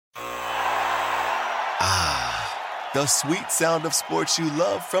The sweet sound of sports you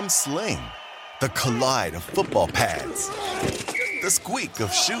love from Sling. The collide of football pads. The squeak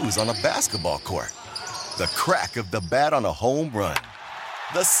of shoes on a basketball court. The crack of the bat on a home run.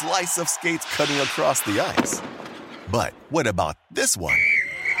 The slice of skates cutting across the ice. But what about this one?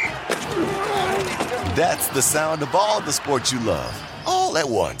 That's the sound of all the sports you love, all at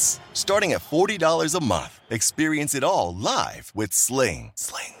once. Starting at $40 a month. Experience it all live with Sling.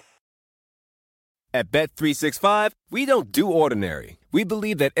 At Bet365, we don't do ordinary. We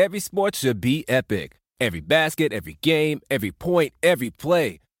believe that every sport should be epic. Every basket, every game, every point, every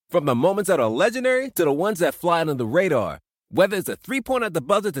play. From the moments that are legendary to the ones that fly under the radar. Whether it's a three-pointer at the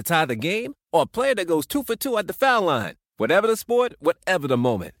buzzer to tie the game or a player that goes 2 for 2 at the foul line. Whatever the sport, whatever the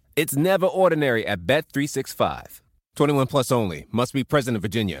moment. It's never ordinary at Bet365. 21 plus only. Must be present in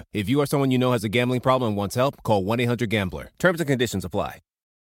Virginia. If you or someone you know has a gambling problem and wants help, call 1-800-GAMBLER. Terms and conditions apply.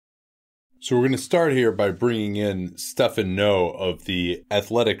 So we're going to start here by bringing in Stephen No of The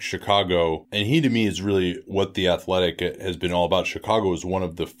Athletic Chicago. And he, to me, is really what The Athletic has been all about. Chicago is one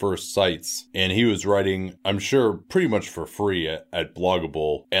of the first sites. And he was writing, I'm sure, pretty much for free at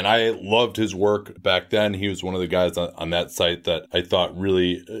Bloggable. And I loved his work back then. He was one of the guys on that site that I thought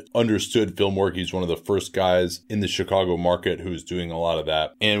really understood film work. He's one of the first guys in the Chicago market who's doing a lot of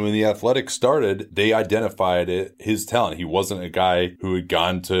that. And when The Athletic started, they identified his talent. He wasn't a guy who had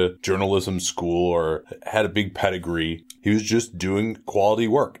gone to journalism school or had a big pedigree. He was just doing quality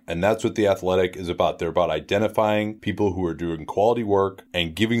work. And that's what The Athletic is about. They're about identifying people who are doing quality work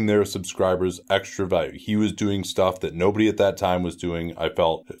and giving their subscribers extra value. He was doing stuff that nobody at that time was doing, I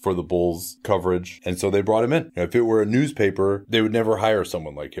felt, for the Bulls coverage. And so they brought him in. If it were a newspaper, they would never hire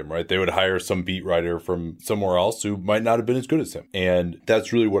someone like him, right? They would hire some beat writer from somewhere else who might not have been as good as him. And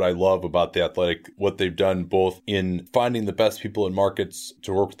that's really what I love about The Athletic, what they've done both in finding the best people in markets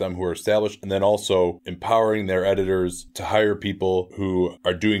to work with them who are established, and then also empowering their editors to hire people who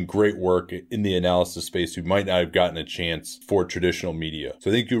are doing great work in the analysis space who might not have gotten a chance for traditional media.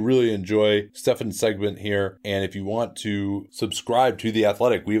 So I think you'll really enjoy Stefan's segment here. And if you want to subscribe to The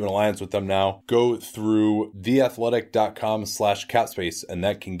Athletic, we have an alliance with them now. Go through theathletic.com/capspace, and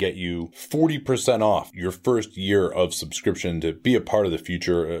that can get you 40% off your first year of subscription to be a part of the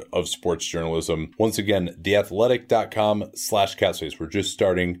future of sports journalism. Once again, theathletic.com/capspace. We're just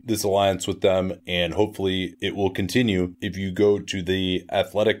starting this alliance with them, and hopefully it will continue if you go to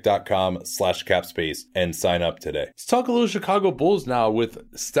theathletic.com/capspace and sign up today. Let's talk a little Chicago Bulls now with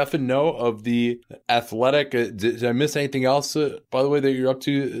Stephen No of The Athletic. Did I miss anything else, by the way, that you're up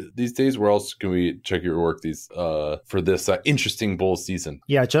to these days? Where else can we check your work for this interesting Bulls season?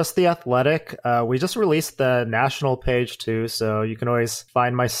 Yeah, just The Athletic. We just released the national page too, so you can always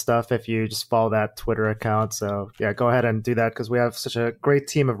find my stuff if you just follow that Twitter account. So yeah, go ahead and do that because we have such a great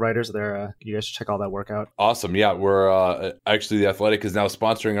team of writers there. You guys should check all that work out. Awesome. Yeah, we're actually The Athletic is now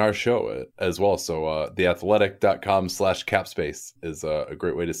sponsoring our show as well. So theathletic.com/capspace is a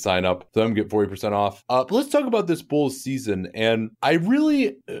great way to sign up. So them get 40% off. But let's talk about this Bulls season. And I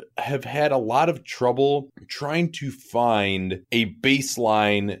really have had a lot of trouble trying to find a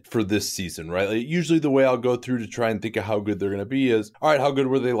baseline for this season, right? Like, usually the way I'll go through to try and think of how good they're going to be is, all right, how good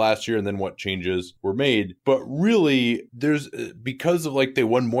were they last year? And then what changes were made? But really, there's because of like they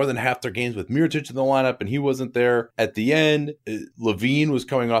won more than half their games with Mirotic in the lineup and he wasn't there at the end. Levine was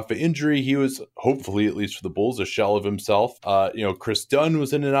coming off an injury. He was hopefully, at least for the Bulls, a shell of himself. Chris Dunn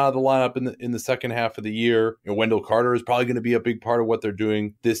was in and out of the lineup in the second half of the year. Wendell Carter is probably going to be a big part of what they're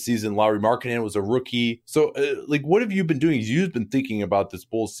doing this season. Lauri Markkanen was a rookie. So what have you been doing? You've been thinking about this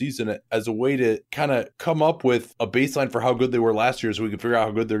Bulls season as a way to kind of come up with a baseline for how good they were last year so we can figure out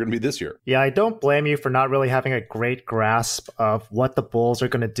how good they're going to be this year. Yeah, I don't blame you for not really having a great grasp of what the Bulls are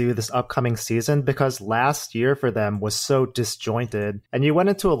going to do this upcoming season because last year for them was so disjointed. And you went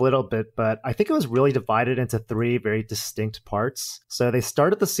into a little bit, but I think it was really divided into three very distinct parts. So they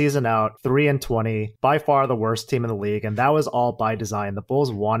started the season out 3-20, by far the worst team in the league. And that was all by design. The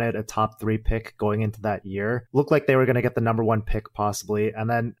Bulls wanted a top 3 pick going into that year. Looked like they were going to get the number 1 pick possibly. And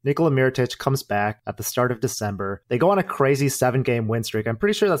then Nikola Mirotic comes back at the start of December. They go on a crazy 7-game win streak. I'm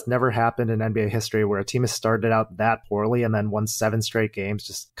pretty sure that's never happened in NBA history where a team has started out that poorly and then won 7 straight games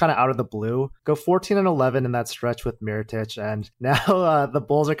just kind of out of the blue. Go 14-11 in that stretch with Mirotic. And now the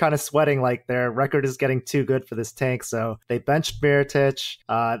Bulls are kind of sweating like their record is getting too good for this tank. So they benched Mirotic.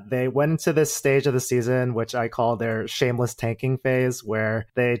 They went into this stage of the season, which I call their shameless tanking phase, where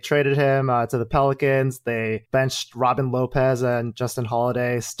they traded him to the Pelicans. They benched Robin Lopez and Justin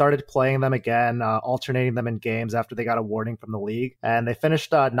Holiday, started playing them again, alternating them in games after they got a warning from the league. And they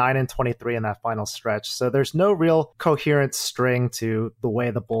finished 9-23 in that final stretch. So there's no real coherent string to the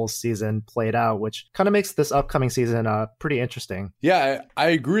way the Bulls season played out, which kind of makes this upcoming season pretty interesting. Yeah, I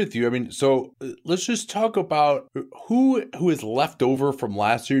agree with you. I mean, so let's just talk about who is left over from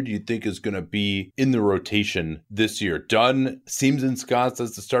last year do you think is going to be in the rotation this year? Dunn seems ensconced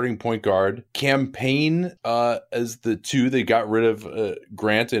as the starting point guard. Cam Payne as the two. They got rid of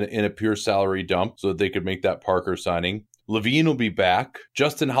Grant in a pure salary dump so that they could make that Parker signing. LaVine will be back.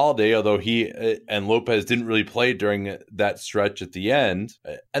 Justin Holiday, although he and Lopez didn't really play during that stretch at the end.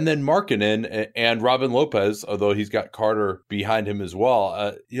 And then Markkanen and Robin Lopez, although he's got Carter behind him as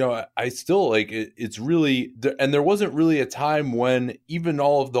well. I still like it, it's really, and there wasn't really a time when even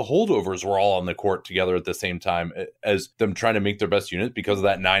all of the holdovers were all on the court together at the same time as them trying to make their best unit because of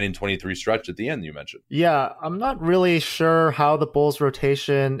that 9-23 stretch at the end you mentioned. Yeah, I'm not really sure how the Bulls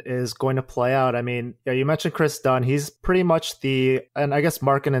rotation is going to play out. I mean, you mentioned Chris Dunn. He's pretty much and I guess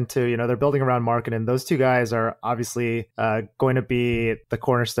Markkanen too, they're building around Markkanen. Those two guys are obviously going to be the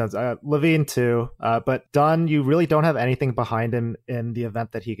cornerstones. LaVine too, but Dunn, you really don't have anything behind him in the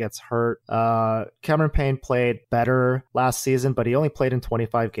event that he gets hurt. Cameron Payne played better last season, but he only played in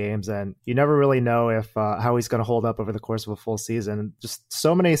 25 games, and you never really know if how he's going to hold up over the course of a full season. Just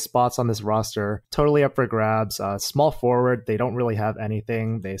so many spots on this roster, totally up for grabs. Small forward, they don't really have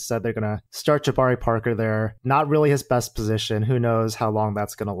anything. They said they're going to start Jabari Parker there. Not really his best position. Who knows how long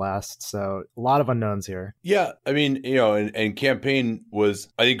that's going to last? So a lot of unknowns here. Yeah, I mean, and Cam Payne was,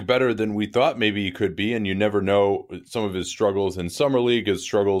 I think, better than we thought maybe he could be, and you never know some of his struggles in Summer League, his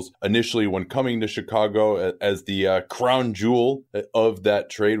struggles initially when coming to Chicago as the crown jewel of that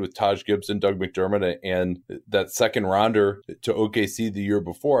trade with Taj Gibson, Doug McDermott, and that second rounder to OKC the year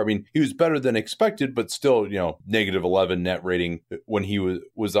before. I mean, he was better than expected, but still, -11 net rating when he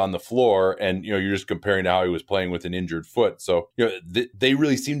was on the floor, and you're just comparing to how he was playing with an injured foot. So, they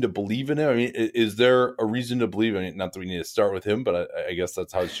really seem to believe in him. I mean, is there a reason to believe? I mean, not that we need to start with him, but I guess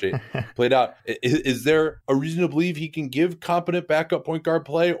that's how it's played out. Is there a reason to believe he can give competent backup point guard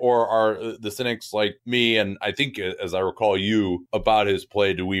play, or are the cynics like me, and I think, as I recall you, about his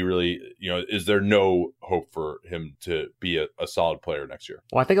play, do we really, is there no hope for him to be a solid player next year?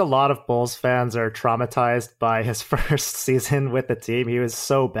 Well, I think a lot of Bulls fans are traumatized by his first season with the team. He was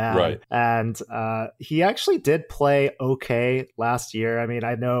so bad. Right. And he actually did play okay last year. I mean,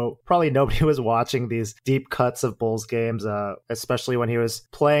 I know probably nobody was watching these deep cuts of Bulls games, especially when he was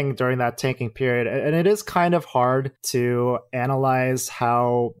playing during that tanking period. And it is kind of hard to analyze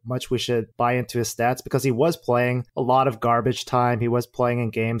how much we should buy into his stats because he was playing a lot of garbage time. He was playing in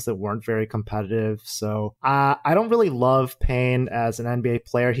games that weren't very competitive. So I don't really love Payne as an NBA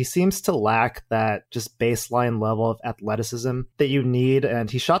player. He seems to lack that just baseline level of athleticism that you need. And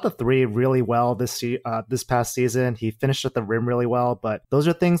he shot the three really well this past season. He finished at the rim really well, but those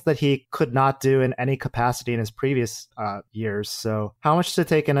are things that he could not do in any capacity in his previous years. So how much to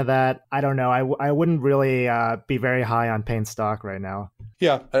take into that? I don't know. I wouldn't really be very high on Payne's stock right now.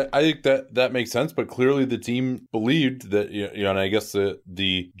 Yeah, I think that makes sense, but clearly the team believed that, and I guess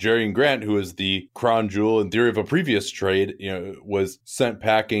the Jerry Grant, who is the crown jewel in theory of a previous trade, was sent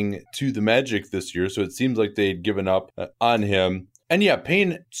packing to the Magic this year, so it seems like they'd given up on him. And yeah,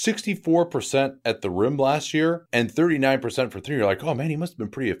 Payne, 64% at the rim last year and 39% for three. You're like, oh man, he must have been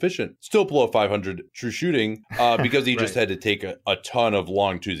pretty efficient. Still below 500 true shooting because he just had to take a ton of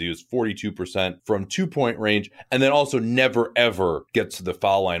long twos. He was 42% from 2-point range, and then also never ever gets to the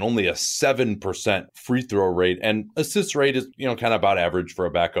foul line. Only a 7% free throw rate, and assist rate is kind of about average for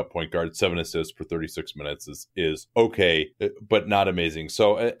a backup point guard. 7 assists per 36 minutes is okay, but not amazing.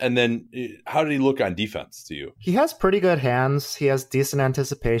 So, and then how did he look on defense to you? He has pretty good hands. He has decent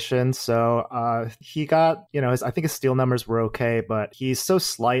anticipation, so he got, I think his steal numbers were okay, but he's so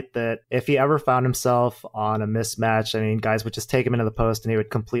slight that if he ever found himself on a mismatch, I mean, guys would just take him into the post and he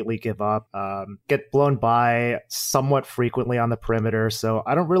would completely give up, get blown by somewhat frequently on the perimeter. So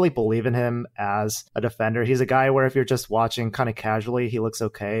I don't really believe in him as a defender. He's a guy where if you're just watching kind of casually, he looks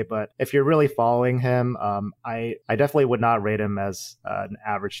okay, but if you're really following him, I definitely would not rate him as an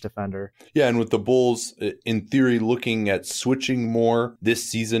average defender. Yeah, and with the Bulls, in theory, looking at switching more this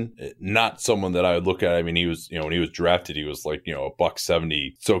season, not someone that I would look at. I mean, he was, when he was drafted, he was like,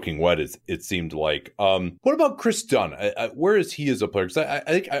 $170 soaking wet, it seemed like. What about Chris Dunn? Where is he as a player? Because I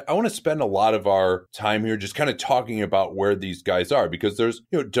think I want to spend a lot of our time here just kind of talking about where these guys are, because there's,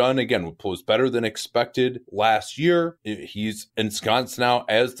 Dunn, again, was better than expected last year. He's ensconced now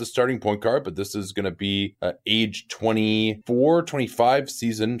as the starting point guard, but this is going to be age 24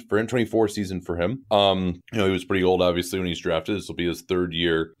 season for him. He was pretty old, obviously, when he's drafted. This will be his third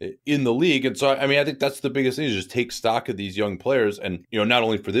year in the league. And so, I mean, I think that's the biggest thing is just take stock of these young players and, not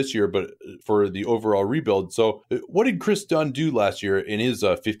only for this year, but for the overall rebuild. So what did Chris Dunn do last year in his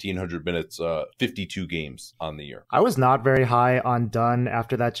 1,500 minutes, 52 games on the year? I was not very high on Dunn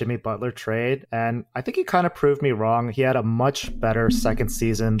after that Jimmy Butler trade, and I think he kind of proved me wrong. He had a much better second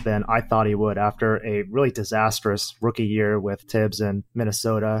season than I thought he would after a really disastrous rookie year with Tibbs in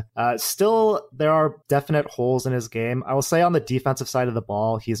Minnesota. Still, there are definite holes in his game. I will say on the defensive side of the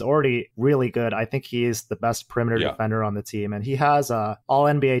ball, he's already really good. I think he's the best perimeter defender on the team, and he has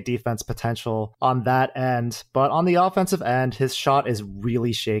all-NBA defense potential on that end. But on the offensive end, his shot is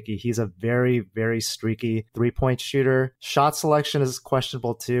really shaky. He's a very, very streaky three-point shooter. Shot selection is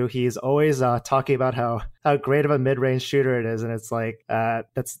questionable too. He's always talking about how great of a mid-range shooter it is, and it's like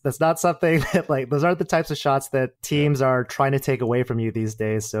that's not something that, like, those aren't the types of shots that teams are trying to take away from you these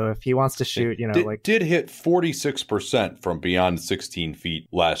days. So if he wants to shoot, did hit 46% from beyond 16 feet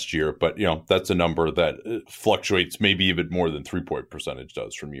last year, but that's a number that fluctuates maybe even more than 3-point percentage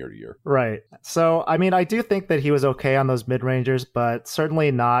does from year to year. Right. So I mean, I do think that he was okay on those mid-rangers, but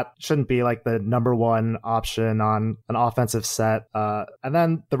certainly shouldn't be like the number one option on an offensive set. And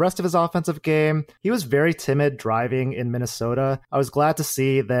then the rest of his offensive game, he was very timid driving in Minnesota. I was glad to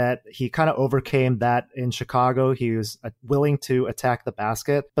see that he kind of overcame that in Chicago. He was willing to attack the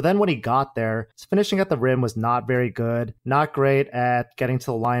basket. But then when he got there, his finishing at the rim was not very good, not great at getting to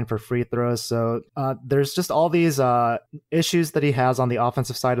the line for free throws. So there's just all these issues that he has on the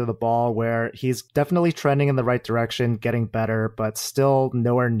offensive side of the ball where he's definitely trending in the right direction, getting better, but still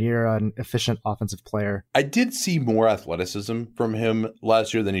nowhere near an efficient offensive player. I did see more athleticism from him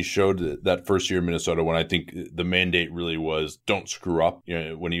last year than he showed that first year in Minnesota, when I think the mandate really was don't screw up,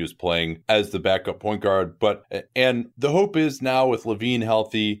 when he was playing as the backup point guard. And the hope is now with LaVine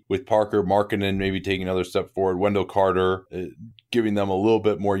healthy, with Parker Markkanen maybe taking another step forward, Wendell Carter giving them a little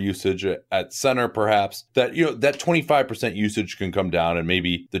bit more usage at center, perhaps, that that 25% usage can come down, and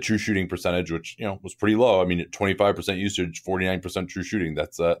maybe the true shooting percentage, which was pretty low. I mean, 25% usage, 49% true shooting.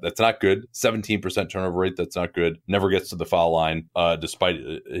 That's not good. 17% turnover rate. That's not good. Never gets to the foul line, despite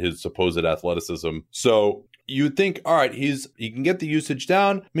his supposed athleticism. So you would think, all right, he can get the usage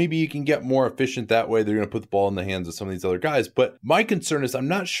down. Maybe he can get more efficient that way. They're going to put the ball in the hands of some of these other guys. But my concern is I'm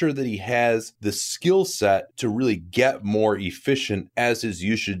not sure that he has the skill set to really get more efficient as his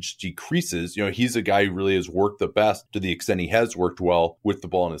usage decreases. He's a guy who really has worked the best to the extent he has worked well with the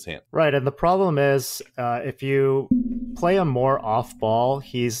ball in his hand. Right. And the problem is if you play him more off ball,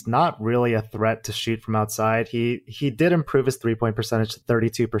 he's not really a threat to shoot from outside. He did improve his 3-point percentage to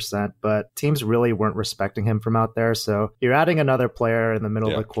 32%, but teams really weren't respecting him from out there. So you're adding another player in the middle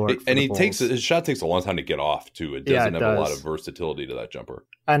of the court. And his shot takes a long time to get off too. It doesn't have a lot of versatility to that jumper.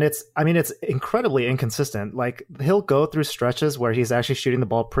 And it's incredibly inconsistent. Like, he'll go through stretches where he's actually shooting the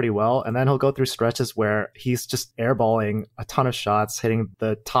ball pretty well, and then he'll go through stretches where he's just airballing a ton of shots, hitting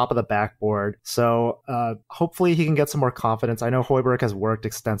the top of the backboard. So hopefully he can get some more confidence. I know Hoiberg has worked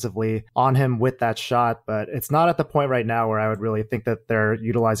extensively on him with that shot, but it's not at the point right now where I would really think that they're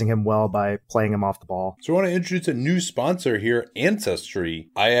utilizing him well by playing him off the ball. So I want to introduce a new sponsor here, Ancestry.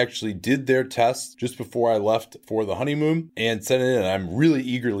 I actually did their test just before I left for the honeymoon and sent it in. I'm really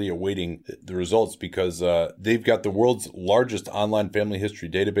eagerly awaiting the results because they've got the world's largest online family history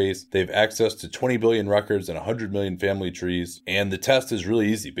database. They have access to 20 billion records and 100 million family trees. And the test is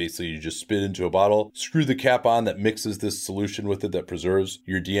really easy. Basically, you just spit into a bottle, screw the cap on that mixes this solution with it that preserves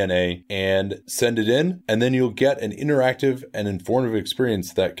your DNA, and send it in. And then you'll get an interactive and informative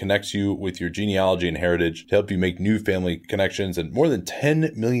experience that connects you with your genealogy and heritage to help you make new family connections. And more than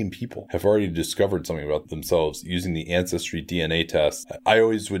 10 million people have already discovered something about themselves using the Ancestry DNA test. I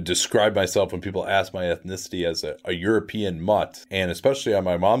always would describe myself when people ask my ethnicity as a European mutt. And especially on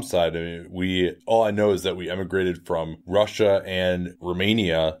my mom's side, all I know is that we emigrated from Russia and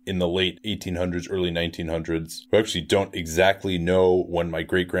Romania in the late 1800s, early 1900s. We actually don't exactly know when my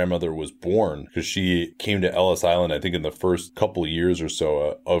great-grandmother was born because she came to Ellis Island, I think, in the first couple of years or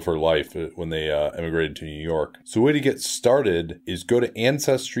so of her life when they emigrated to New York. So the way to get started is go to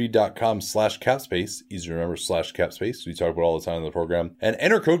ancestry.com/capspace. Easy to remember, /capspace. We talk about all the time in the program. And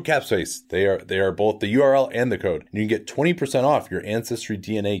enter code capspace. They are both the URL and the code. And you can get 20% off your Ancestry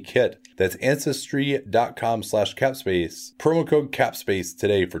DNA kit. That's ancestry.com/capspace. Promo code capspace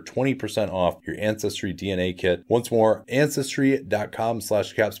today for 20% off your Ancestry DNA kit. Once Once more,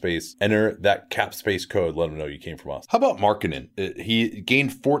 ancestry.com/capspace. Enter that capspace code. Let them know you came from us. How about Markkanen? He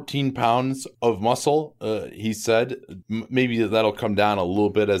gained 14 pounds of muscle. He said maybe that'll come down a little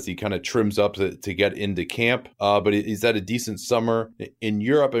bit as he kind of trims up to get into camp. But he's had a decent summer in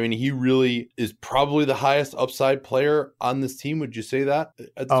Europe. I mean, he really is probably the highest upside player on this team. Would you say that?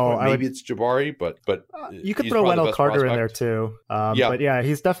 At this point? Maybe it's Jabari, but you could throw Wendell Carter in there too. But yeah,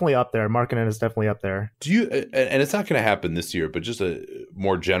 he's definitely up there. Markkanen is definitely up there. Do you? And it's not going to happen this year, but just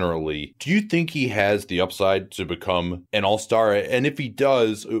more generally, do you think he has the upside to become an all-star? And if he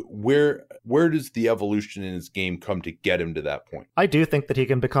does, where does the evolution in his game come to get him to that point? I do think that he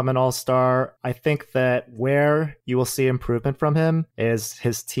can become an all-star. I think that where you will see improvement from him is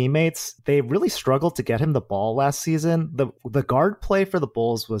his teammates. They really struggled to get him the ball last season. The guard play for the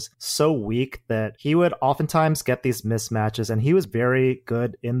Bulls was so weak that he would oftentimes get these mismatches, and he was very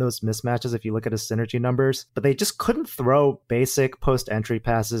good in those mismatches if you look at his synergy numbers, but they just couldn't throw basic post-entry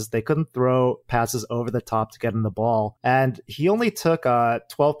passes. They couldn't throw passes over the top to get him the ball, and he only took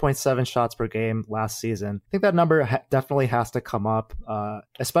 12.7 shots per game last season. I think that number definitely has to come up,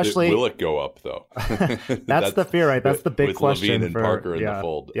 especially... Will it go up, though? That's the fear, right? That's the big question. With LaVine and Parker in the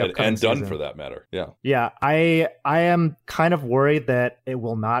fold, and Dunn for that matter. Yeah, I am kind of worried that it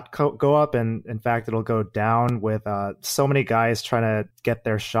will not go up, and in fact, it'll go down with so many guys trying to get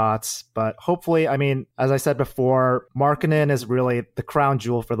their shots. But hopefully, I mean, as I said before, Markkanen is really the crown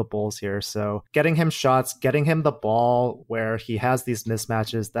jewel for the Bulls here. So getting him shots, getting him the ball where he has these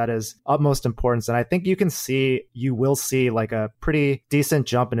mismatches, that is utmost importance. And I think you will see like a pretty decent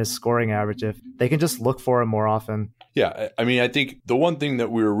jump in his scoring average if they can just look for him more often. Yeah, I mean, I think the one thing that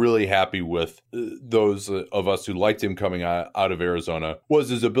we were really happy with, those of us who liked him coming out of Arizona, was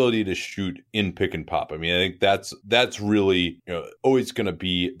his ability to shoot in pick and pop. I mean, I think that's really always going to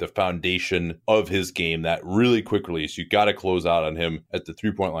be the foundation of his game, that really quick release. You got to close out on him at the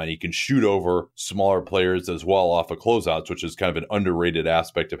three-point line. He can shoot over smaller players as well off of closeouts, which is kind of an underrated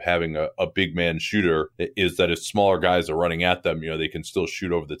aspect of having a big man shooter, is that if smaller guys are running at them, they can still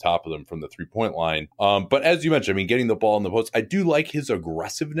shoot over the top of them from the three-point line. But as you mentioned, I mean, getting the ball in the post, I do like his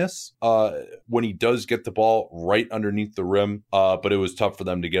aggressiveness when he does get the ball right underneath the rim, but it was tough for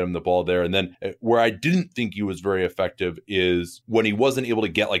them to get him the ball there. And then where I didn't think he was very effective is when he wasn't able to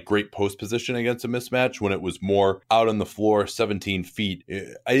get like great post position against a mismatch, when it was more out on the floor 17 feet.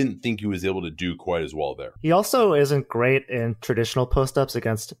 I didn't think he was able to do quite as well there. He also isn't great in traditional post-ups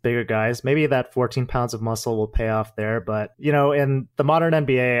against bigger guys. Maybe that 14 pounds of muscle will pay off there, but in the modern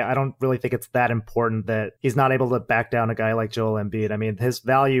NBA, I don't really think it's that important that he's not able to back down a guy like Joel Embiid. I mean, his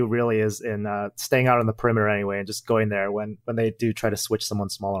value really is in staying out on the perimeter anyway and just going there when they do try to switch someone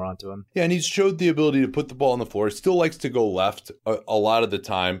smaller onto him. Yeah, and he's showed the ability to put the ball on the floor. He still likes to go left a lot of the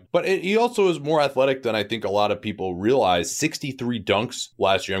time, but he also is more athletic than I think a lot of people realize. 63 dunks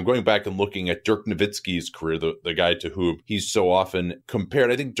last year. I'm going back and looking at Dirk Nowitzki's career, the guy to whom he's so often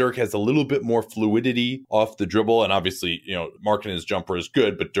compared. I think Dirk has a little bit more fluidity off the dribble, and obviously, Markkanen's jumper is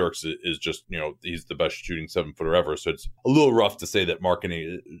good, but Dirk's is just, he's the best shooting 7-footer ever. So it's a little rough to say that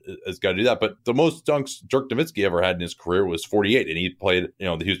Markkanen has got to do that. But the most dunks Dirk Nowitzki ever had in his career was 48, and he played, he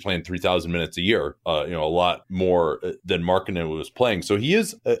was playing 3,000 minutes a year, a lot more than Markkanen was playing. So he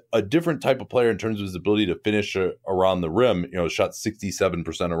is a different type of player in terms of his ability to finish around the rim. Shot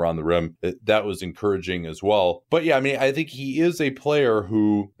 67% around the rim. That was encouraging as well. But yeah, I mean, I think he is a player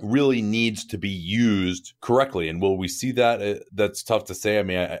who really needs to be used correctly. And will we see that? That's tough to say. I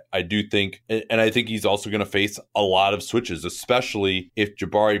mean, I do think, and I think he's also going to face a lot of switches, especially if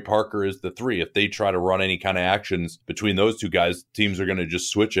Jabari Parker is the three. If they try to run any kind of actions between those two guys, teams are going to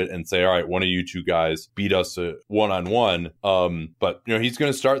just switch it and say, all right, one of you two guys beat us one-on-one. But, he's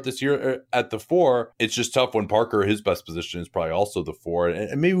going to start this year at the 4. It's just tough when Parker, his best position is probably also the 4.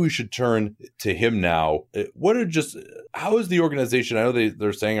 And maybe we should turn to him now. How is the organization? I know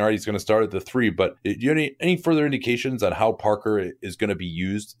they're saying, all right, he's going to start at the 3, but do you have any further indications on how Parker is going to be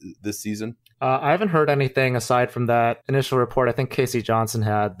used this season? I haven't heard anything aside from that initial report. I think Casey Johnson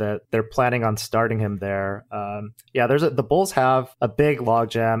had that they're planning on starting him there. The Bulls have a big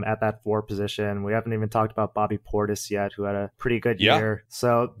logjam at that 4 position. We haven't even talked about Bobby Portis yet, who had a pretty good year.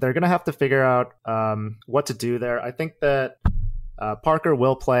 So they're going to have to figure out what to do there. I think that Parker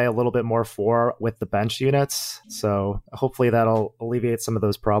will play a little bit more 4 with the bench units, so hopefully that'll alleviate some of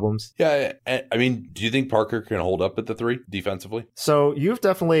those problems. Yeah, I mean, do you think Parker can hold up at the 3 defensively? So you've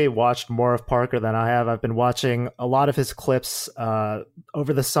definitely watched more of Parker than I have. I've been watching a lot of his clips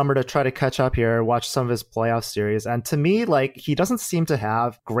over the summer to try to catch up here, watch some of his playoff series, and to me, like, he doesn't seem to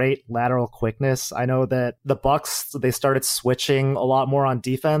have great lateral quickness. I know that the Bucks, they started switching a lot more on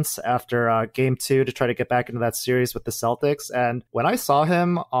defense after game 2 to try to get back into that series with the Celtics, and when I saw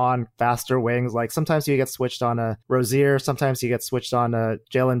him on faster wings, like sometimes you get switched on a Rozier, sometimes you get switched on a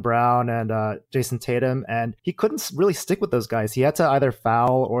Jaylen Brown and Jason Tatum, and he couldn't really stick with those guys. He had to either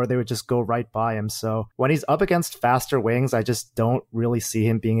foul or they would just go right by him. So when he's up against faster wings, I just don't really see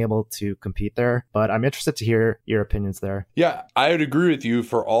him being able to compete there. But I'm interested to hear your opinions there. Yeah, I would agree with you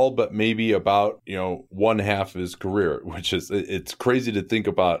for all but maybe about, one half of his career, which is, it's crazy to think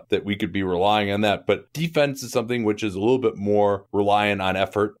about that we could be relying on that. But defense is something which is a little bit more reliant on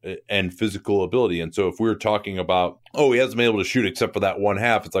effort and physical ability. And so if we're talking about, he hasn't been able to shoot except for that one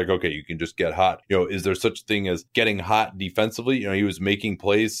half, it's like, okay, you can just get hot. Is there such a thing as getting hot defensively? He was making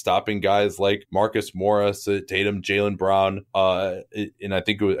plays, stopping guys like Marcus Morris, Tatum, Jaylen Brown. And I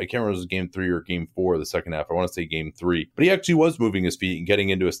think I can't remember if it was game 3 or game 4 of the second half. I want to say game 3. But he actually was moving his feet and getting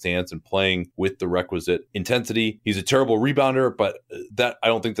into a stance and playing with the requisite intensity. He's a terrible rebounder, but that I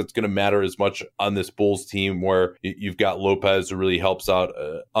don't think that's going to matter as much on this Bulls team where you've got Lopez who really helps out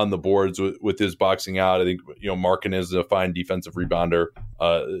on the boards with his boxing out. I think, Markin is a fine defensive rebounder.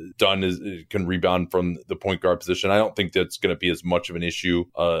 Dunn can rebound from the point guard position. I don't think that's going to be as much of an issue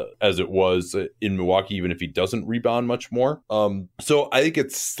as it was in Milwaukee, even if he doesn't rebound much more. So I think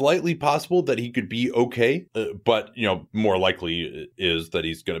it's slightly possible that he could be okay, but more likely is that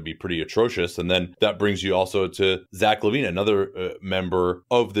he's going to be pretty atrocious. And then that brings you also to Zach LaVine, another member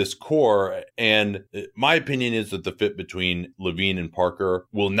of this core. And my opinion is that the fit between LaVine and Parker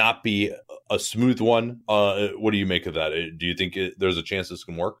will not be a smooth one. What do you make of that? Do you think there's a chance this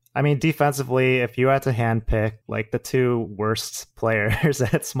can work? I mean, defensively, if you had to handpick like the 2 worst players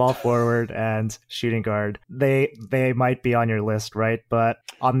at small forward and shooting guard, they might be on your list, right? But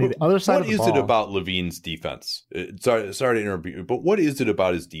on the other side of the ball, what is it about LaVine's defense? Sorry to interrupt you, but what is it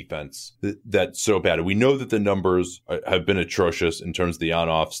about his defense that's so bad? We know that the numbers have been atrocious in terms of the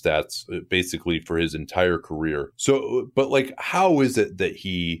on-off stats, basically for his entire career. So, but like, how is it that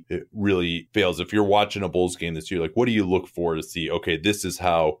he really fails? If you're watching a Bulls game this year, like, what do you look for to see, okay, this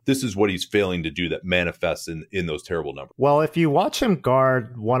is what he's failing to do that manifests in those terrible numbers? Well, if you watch him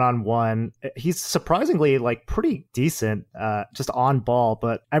guard one-on-one, he's surprisingly like pretty decent just on ball,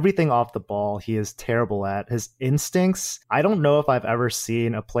 but everything off the ball he is terrible at. His instincts, I don't know if I've ever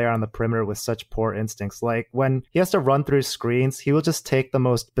seen a player on the perimeter with such poor instincts. Like when he has to run through screens, he will just take the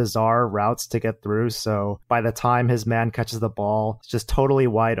most bizarre routes to get through. So by the time his man catches the ball, it's just totally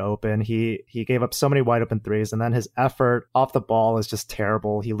wide open. He gave up so many wide open threes, and then his effort off the ball is just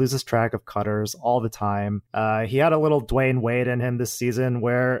terrible. He loses track of cutters all the time. He had a little Dwayne Wade in him this season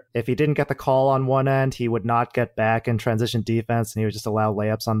where if he didn't get the call on one end, he would not get back in transition defense and he would just allow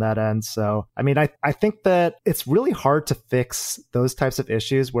layups on that end. So, I mean, I think that it's really hard to fix those types of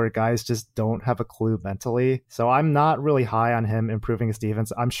issues where guys just don't have a clue mentally. So I'm not really high on him improving his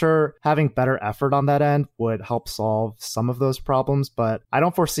defense. I'm sure having better effort on that end would help solve some of those problems, but I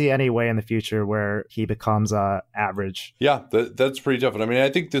don't foresee any way in the future where he becomes average. Yeah, that's pretty tough. And I mean, I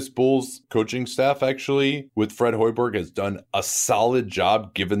think this Bulls coaching staff actually with Fred Hoiberg has done a solid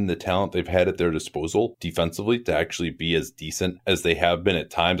job given the talent they've had at their disposal defensively to actually be as decent as they have been at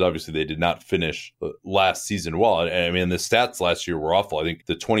times. Obviously, they did not finish last season well. I mean, the stats last year were awful. I think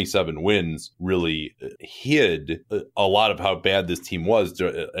the 27 wins really hid a lot of how bad this team was,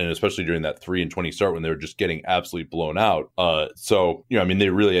 and especially during that 3-20 start when they were just getting absolutely blown out. So, I mean, they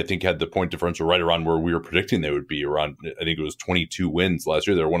really, I think, had the point differential right around where we were predicting they would be around. I think it was 22 wins last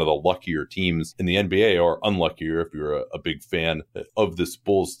year. They're one of the luckier teams in the NBA, or unluckier if you're a big fan of this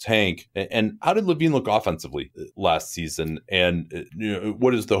Bulls tank. And how did LaVine look offensively last season? And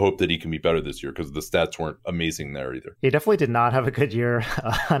what is the hope that he can be better this year? Because the stats weren't amazing there either. He definitely did not have a good year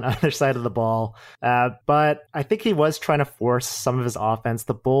on either side of the ball. But I think he was trying to force some of his offense.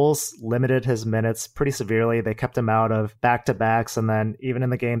 The Bulls limited his minutes pretty severely. They kept him out of back-to-backs. And then even in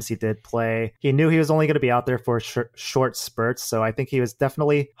the games he did play, he knew he was only going to be out there for short spurts. So I think he was definitely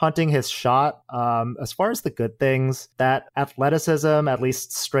definitely hunting his shot. As far as the good things, that athleticism, at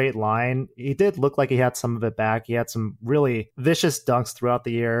least straight line, he did look like he had some of it back. He had some really vicious dunks throughout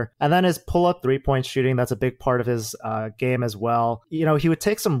the year. And then his pull-up three-point shooting, that's a big part of his game as well. You know, he would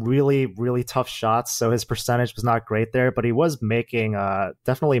take some really, really tough shots, so his percentage was not great there, but he was making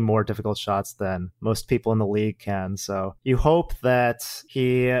definitely more difficult shots than most people in the league can. So you hope that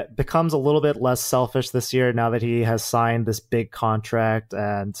he becomes a little bit less selfish this year now that he has signed this big contract,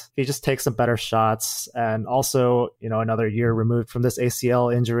 and he just takes some better shots. And also, you know, another year removed from this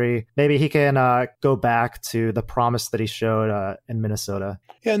ACL injury, maybe he can go back to the promise that he showed in Minnesota.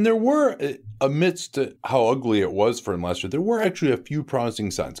 Yeah, and there were, amidst how ugly it was for him last year, there were actually a few promising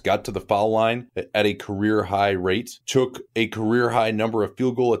signs. Got to the foul line at a career high rate, took a career high number of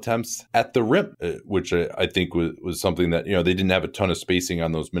field goal attempts at the rim, which I think was something that, you know, they didn't have a ton of spacing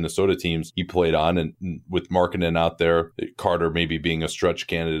on those Minnesota teams he played on. And with Markkanen out there, Carter maybe being a stretch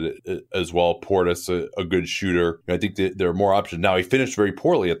candidate as well, Portis a good shooter. I think that there are more options. Now, he finished very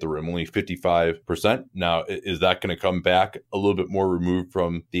poorly at the rim, only 55%. Now, is that going to come back a little bit more removed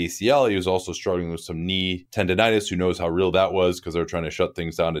from the ACL? He was also struggling with some knee tendonitis. Who knows how real that was, because they're trying to shut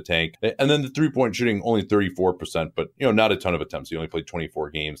things down to tank. And then the three-point shooting, only 34%, but, you know, not a ton of attempts. He only played 24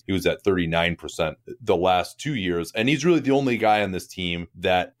 games. He was at 39% the last 2 years. And he's really the only guy on this team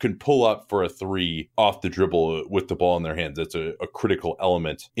that can pull up for a three off the dribble with the ball in their hands. That's a critical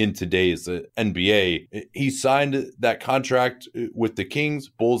element in today's NBA. He signed that contract with the Kings.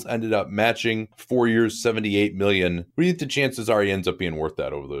 Bulls ended up matching 4 years, $78 million. What do you think the chances are he ends up being worth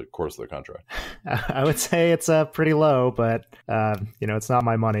that over the course of the contract? I would say it's pretty low, but you know, it's not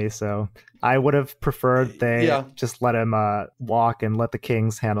my money, so I would have preferred they just let him walk and let the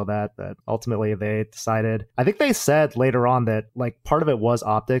Kings handle that. But ultimately, they decided. I think they said later on that like part of it was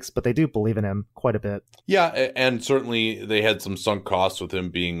optics, but they do believe in him quite a bit. Yeah, and certainly they had some sunk costs with him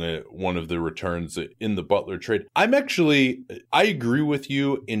being one of the returns in the Butler trade. I agree with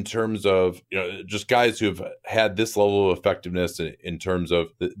you in terms of, you know, just guys who have had this level of effectiveness in terms of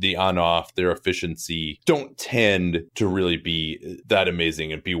the on-off, their efficiency, don't tend to really be that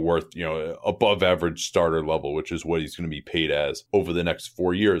amazing and be worth, you know, above average starter level, which is what he's going to be paid as over the next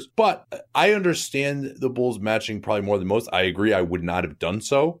 4 years. But I understand the Bulls matching probably more than most. I agree. I would not have done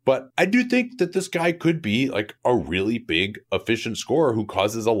so, but I do think that this guy could be like a really big, efficient scorer who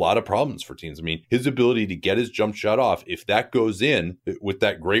causes a lot of problems for teams. I mean, his ability to get his jump shot off, if that goes in with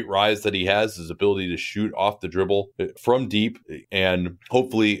that great rise that he has, his ability to shoot off the dribble from deep and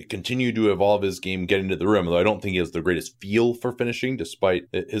hopefully continue to evolve his game, get into the rim, although I don't think he has the greatest feel for finishing despite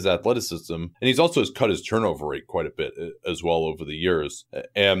his athleticism. And he's also cut his turnover rate quite a bit as well over the years.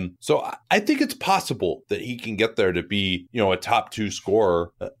 And so I think it's possible that he can get there to be, you know, a top 2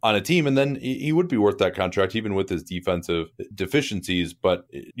 scorer on a team. And then he would be worth that contract, even with his defensive deficiencies. But,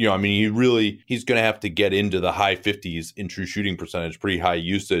 you know, I mean, he's going to have to get into the high 50s in true shooting percentage, pretty high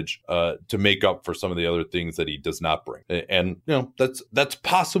usage to make up for some of the other things that he does not bring. And, you know, that's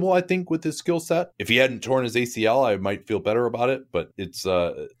possible, I think, with his skill set. If he hadn't torn his ACL, I might feel better about it. But it's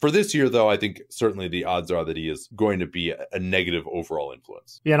for this year, though, I think certainly the odds are that he is going to be a negative overall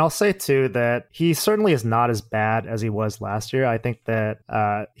influence. Yeah, and I'll say, too, that he certainly is not as bad as he was last year. I think that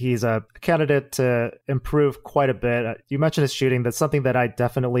he's a candidate to improve quite a bit. You mentioned his shooting. That's something that I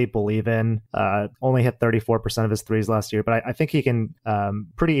definitely believe in. Only hit 34% of his threes last year, but I think he can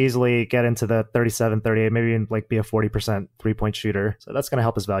pretty easily get into the 37, 38, maybe even like be a 40% three-point shooter. So that's going to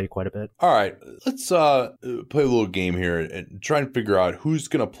help his value quite a bit. All right, let's play a little game here and try and figure out who's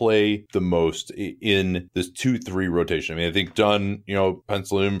going to play the most in this 2-3 rotation. I mean, I think Dunn, you know,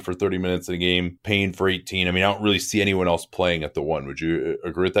 pencil him for 30 minutes in a game, Payne for 18. I mean, I don't really see anyone else playing at the 1. Would you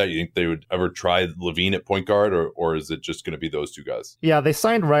agree with that? You think they would ever try Levine at point guard, or is it just going to be those two guys? Yeah, they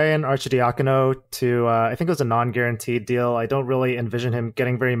signed Ryan Arcidiacono to, I think it was a non-guaranteed deal. I don't really envision him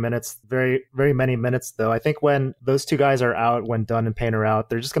getting very many minutes, though. I think when those two guys are out, when Dunn and Payne are out,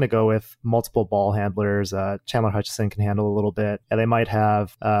 they're just going to go with multiple ball handlers. Chandler Hutchison can handle a little bit, and they might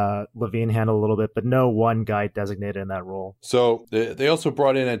have Levine handle a little bit, but no one guy designated in that role. So they also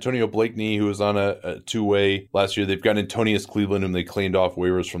brought in Antonio Blakeney, who was on a two-way last year. They've got Antonius Cleveland, whom they claimed off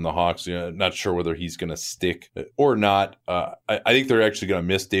waivers from the Hawks. You know, not sure whether he's going to stick or not. I think they're actually going to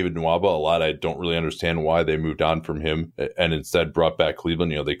miss David Nwaba a lot. I don't really understand why they moved on from him and instead brought back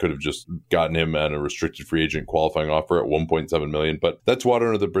Cleveland. You know, they could have just gotten him at a restricted free agent qualifying offer at $1.7 million, but that's water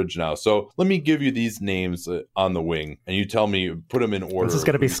under the bridge now. So let me give you these names on the wing, and you tell me, put them in order. This is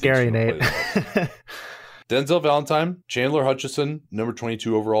going to be scary, Nate. Denzel Valentine, Chandler Hutchison, number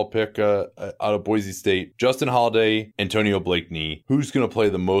 22 overall pick out of Boise State, Justin Holiday, Antonio Blakeney. Who's going to play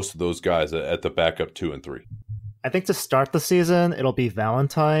the most of those guys at the backup 2 and 3? I think to start the season, it'll be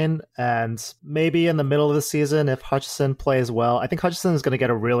Valentine, and maybe in the middle of the season, if Hutchinson plays well, I think Hutchinson is going to get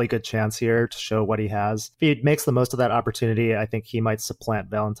a really good chance here to show what he has. If he makes the most of that opportunity, I think he might supplant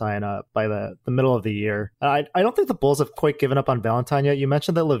Valentine by the middle of the year. I don't think the Bulls have quite given up on Valentine yet. You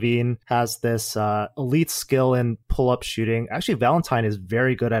mentioned that LaVine has this elite skill in pull-up shooting. Actually, Valentine is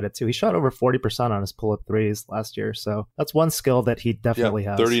very good at it too. He shot over 40% on his pull-up threes last year, so that's one skill that he definitely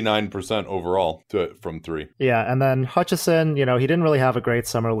has. 39% overall from three. Yeah, and then Hutchison, he didn't really have a great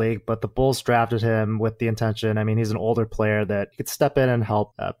summer league, but the Bulls drafted him with the intention. I mean, he's an older player that could step in and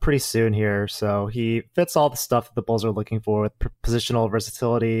help pretty soon here. So he fits all the stuff that the Bulls are looking for with positional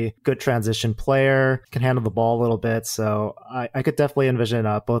versatility, good transition player, can handle the ball a little bit. So I could definitely envision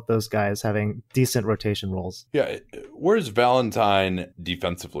both those guys having decent rotation roles. Yeah, where's Valentine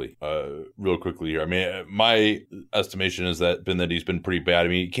defensively? Real quickly here. I mean, my estimation has that he's been pretty bad. I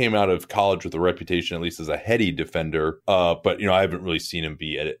mean, he came out of college with a reputation, at least as a heady defender. But I haven't really seen him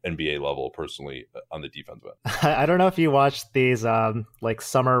be at NBA level personally on the defensive end. I don't know if you watched these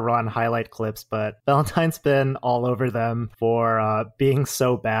summer run highlight clips, but Valentine's been all over them for being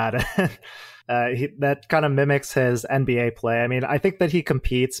so bad. That kind of mimics his NBA play. I mean, I think that he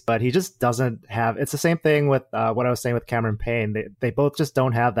competes, but he just doesn't have... It's the same thing with what I was saying with Cameron Payne. They both just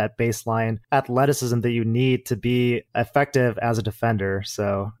don't have that baseline athleticism that you need to be effective as a defender.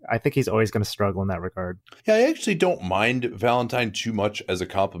 So I think he's always going to struggle in that regard. Yeah, I actually don't mind Valentine too much as a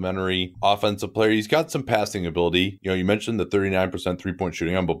complimentary offensive player. He's got some passing ability. You mentioned the 39% three-point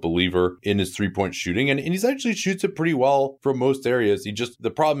shooting. I'm a believer in his three-point shooting, and he actually shoots it pretty well from most areas.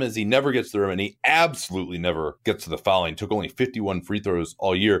 The problem is he never gets through him, and he absolutely never gets to the fouling. Took only 51 free throws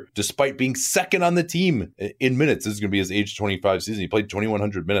all year, despite being second on the team in minutes. This is going to be his age 25 season. He played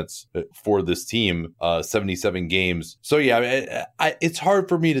 2,100 minutes for this team, 77 games. So yeah, it's hard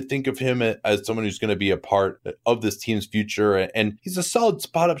for me to think of him as someone who's going to be a part of this team's future. And he's a solid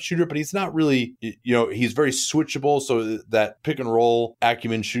spot-up shooter, but he's not really, he's very switchable. So that pick and roll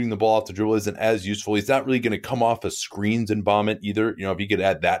acumen, shooting the ball off the dribble, isn't as useful. He's not really going to come off of screens and bomb it either. If he could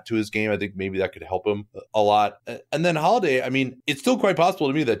add that to his game, I think maybe that could help him a lot. And then Holiday, I mean, it's still quite possible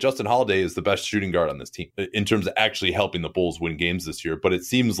to me that Justin Holiday is the best shooting guard on this team in terms of actually helping the Bulls win games this year. But it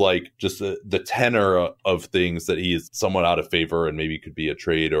seems like just the tenor of things that he is somewhat out of favor and maybe could be a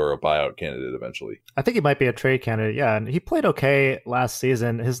trade or a buyout candidate eventually. I think he might be a trade candidate, yeah. And he played okay last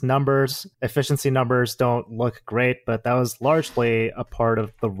season. His efficiency numbers don't look great, but that was largely a part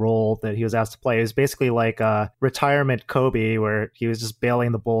of the role that he was asked to play. It was basically like a retirement Kobe, where he was just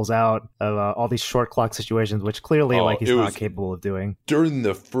bailing the Bulls out of all these short clock situations, which clearly he's not capable of doing. During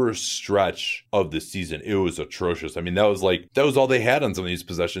the first stretch of the season, it was atrocious. I mean, that was all they had on some of these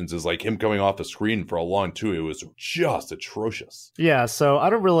possessions, is like him coming off a screen for a long two. It was just atrocious. Yeah, so I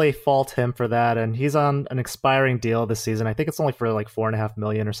don't really fault him for that. And he's on an expiring deal this season. I think it's only for like $4.5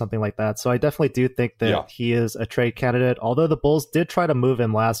 million or something like that. So I definitely do think that he is a trade candidate, although the Bulls did try to move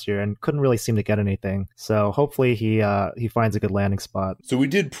him last year and couldn't really seem to get anything. So hopefully he finds a good landing spot. So we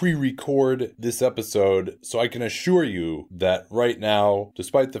did pre-record this episode, so I can assure you that right now,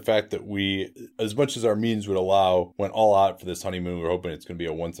 despite the fact that we, as much as our means would allow, went all out for this honeymoon, we're hoping it's going to be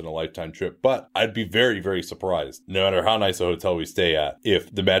a once-in-a-lifetime trip. But I'd be very, very surprised, no matter how nice a hotel we stay at,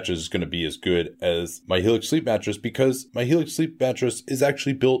 if the mattress is going to be as good as my Helix Sleep mattress, because my Helix Sleep mattress is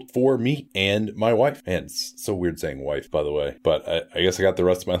actually built for me and my wife. And it's so weird saying wife, by the way, but I guess I got the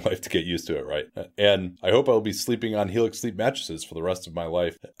rest of my life to get used to it, right? And I hope I'll be sleeping on Helix Sleep mattresses for the rest of my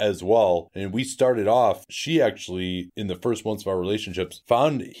life as well. And we started off, she actually, in the first months of our relationships,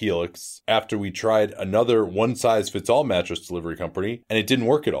 found Helix after we tried another one-size-fits-all mattress delivery company, and it didn't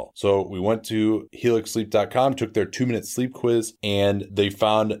work at all. So we went to helixsleep.com, took their 2-minute sleep quiz, and they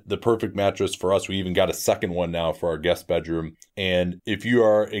found the perfect mattress for us. We even got a second one now for our guest bedroom. And if you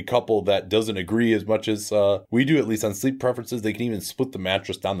are a couple that doesn't agree as much as we do, at least on sleep preferences, they can even split the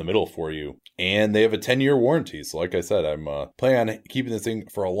mattress down the middle for you. And they have a 10-year warranty. So like I said, I'm planning on keeping this thing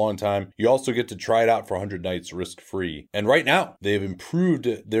for a long time. You also get to try it out for 100 nights risk-free. And right now, they've improved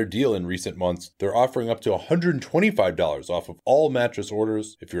their deal in recent months. They're offering up to $125 off of all mattress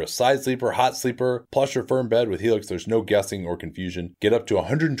orders. If you're a side sleeper, hot sleeper, plush or firm bed with Helix, there's no guessing or confusion. Get up to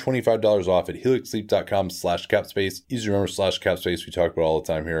 $125 off at helixsleep.com/capspace. Easy to remember /capspace. We talk about all the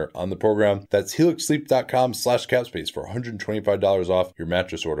time here on the program. That's helixsleep.com/capspace for $125 off your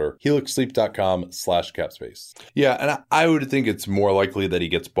mattress order. helixsleep.com/capspace. Yeah, and I would think it's more likely that he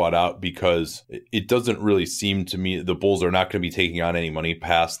gets bought out, because it doesn't really seem to me the Bulls are not going to be taking on any money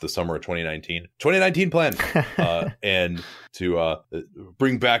past the summer of 2019. 2019 plan. And to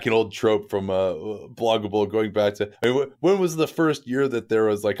bring back an old trope from Bloggable, going back to, I mean, when was the first year that there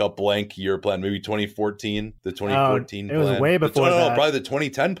was like a blank year plan? Maybe 2014, the 2014 plan. It was way before that. No, probably the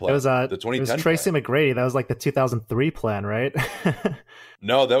 2010 plan. It was the 2010 it was Tracy McGrady. That was like the 2003 plan, right?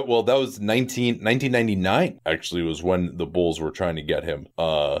 No, that was 1999 actually was when the Bulls were trying to get him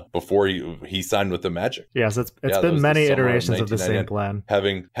before he signed with the Magic. Yes, it's been many iterations of the same plan.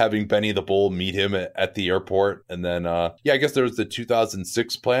 Having Benny the Bull meet him at the airport, and then I guess there was the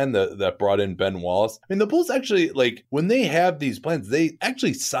 2006 plan that brought in Ben Wallace. I mean, the Bulls actually, like, when they have these plans, they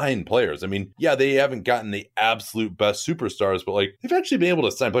actually sign players. I mean, yeah, they haven't gotten the absolute best superstars, but like they've actually been able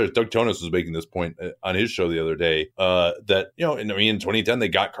to sign players. Doug Tonis was making this point on his show the other day that, you know, in 2010 they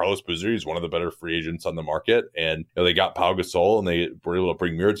got Carlos Boozer. He's one of the better free agents on the market, and you know, they got Pau Gasol, and they were able to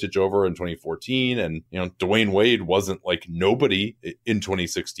bring Mirotic over in 2014. And you know, Dwayne Wade wasn't like nobody in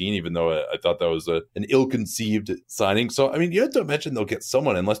 2016, even though I thought that was an ill-conceived signing. So I mean, you have to imagine they'll get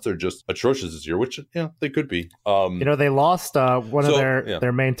someone, unless they're just atrocious this year, which they could be. You know, they lost one of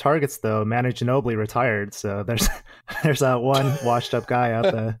their main targets though. Manu Ginobili retired, so there's that one washed up guy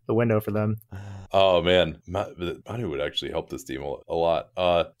out the window for them. Oh, man. Manu would actually help this team a lot.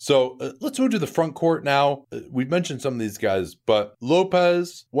 So let's move to the front court now. We've mentioned some of these guys, but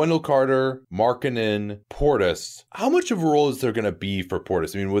Lopez, Wendell Carter, Markkanen, Portis. How much of a role is there going to be for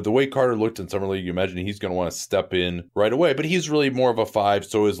Portis? I mean, with the way Carter looked in Summer League, you imagine he's going to want to step in right away, but he's really more of a 5,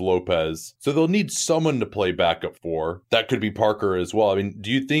 so is Lopez. So they'll need someone to play backup for. That could be Parker as well. I mean, do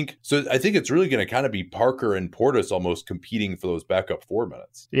you think... So I think it's really going to kind of be Parker and Portis almost competing for those backup 4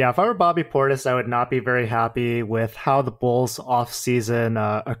 minutes. Yeah, if I were Bobby Portis, I would not be very happy with how the Bulls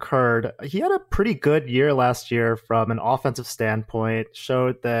offseason occurred. He had a pretty good year last year from an offensive standpoint,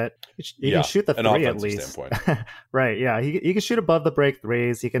 showed that he can shoot the 3 at least. Right, yeah. He can shoot above the break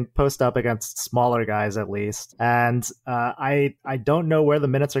threes. He can post up against smaller guys at least. And I don't know where the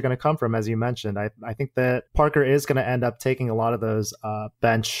minutes are going to come from, as you mentioned. I think that Parker is going to end up taking a lot of those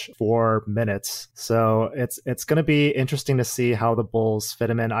bench 4 minutes. So it's going to be interesting to see how the Bulls fit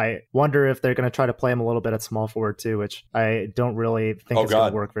him in. I wonder if they're going to try to play him a little bit at small forward too, which I don't really think is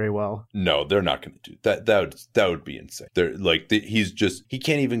going to work very well. No, they're not going to do that. That would be insane. They're like he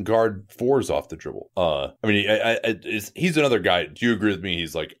can't even guard 4s off the dribble. I mean, he's another guy. Do you agree with me?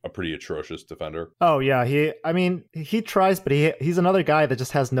 He's like a pretty atrocious defender. Oh yeah, he tries, but he's another guy that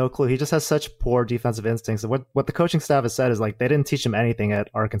just has no clue. He just has such poor defensive instincts. And what the coaching staff has said is like they didn't teach him anything at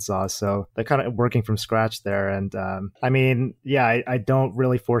Arkansas, so they're kind of working from scratch there. And I mean, yeah, I don't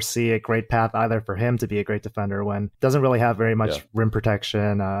really foresee a great path either for him to be a great defender when doesn't really have very much rim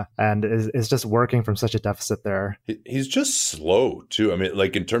protection and is just working from such a deficit there. He's just slow too. I mean,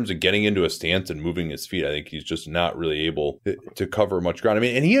 like in terms of getting into a stance and moving his feet, I think he's just not really able to cover much ground. I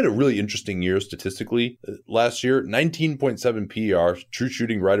mean, and he had a really interesting year statistically last year, 19.7 PER, true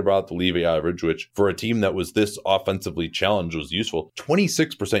shooting right about the league average, which for a team that was this offensively challenged was useful.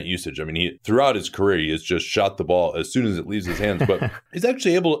 26% usage. I mean, he throughout his career, he has just shot the ball as soon as it leaves his hands, but he's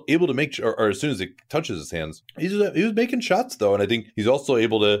actually able to make, or as soon as it touches his hands, he was making shots though. And I think he's also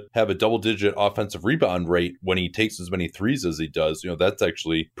able to have a double-digit offensive rebound rate when he takes as many threes as he does. You know, that's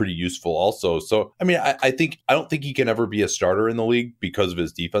actually pretty useful also. So, I mean, I don't think he can ever be a starter in the league because of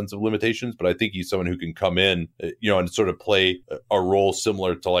his defensive limitations, but I think he's someone who can come in, you know, and sort of play a role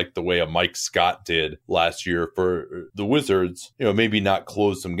similar to like the way a Mike Scott did last year for the Wizards, you know, maybe not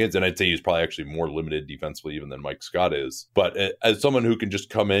close some games. And I'd say he's probably actually more limited defensively even than Mike Scott is. But as someone who can just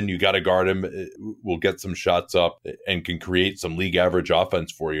come in, you got to guard him, will get some shots up and can create some league average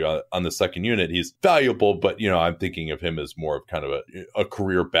offense for you on the second unit. He's valuable, but, you know, I'm thinking of him as more of kind of a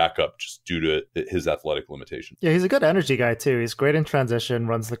career backup just due to his athletic limitations. Yeah, he's a good energy guy too. He's great in transition,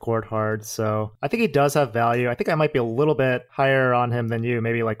 runs the court hard. So I think he does have value. I think I might be a little bit higher on him than you,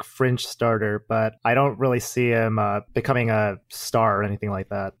 maybe like fringe starter, but I don't really see him becoming a star or anything like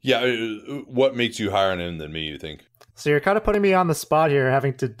that. Yeah, what makes you higher on him than me, you think? So you're kind of putting me on the spot here,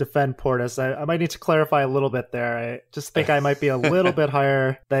 having to defend Portis. I might need to clarify a little bit there. I just think I might be a little bit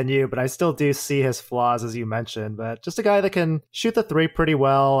higher than you, but I still do see his flaws, as you mentioned. But just a guy that can shoot the 3 pretty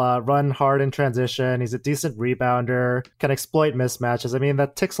well, run hard in transition. He's a decent rebounder, can exploit mismatches. I mean,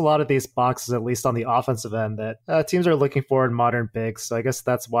 that ticks a lot of these boxes, at least on the offensive end, that teams are looking for in modern bigs. So I guess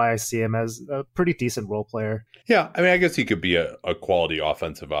that's why I see him as a pretty decent role player. Yeah, I mean, I guess he could be a quality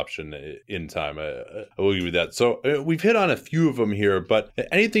offensive option in time. I will give you that. So we've hit on a few of them here, but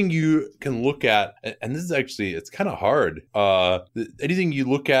anything you can look at, and this is actually, it's kind of hard. Anything you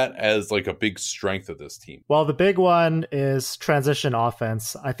look at as like a big strength of this team? Well, the big one is transition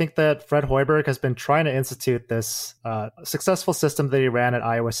offense. I think that Fred Hoiberg has been trying to institute this successful system that he ran at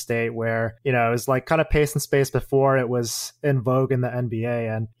Iowa State where, it was like kind of pace and space before it was in vogue in the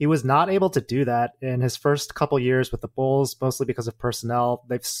NBA. And he was not able to do that in his first couple years with the Bulls, mostly because of personnel.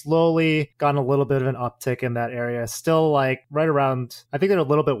 They've slowly gotten a little bit of an uptick in that area. Still like right around, I think they're a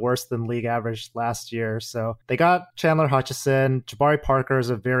little bit worse than league average last year. So they got Chandler Hutchison. Jabari Parker is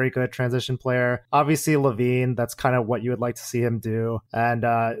a very good transition player. Obviously LaVine, that's kind of what you would like to see him do. And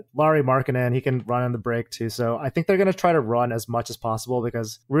Lauri Markkanen, he can run in the break too. So I think they're going to try to run as much as possible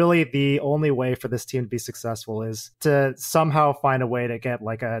because really the only way for this team to be successful is to somehow find a way to get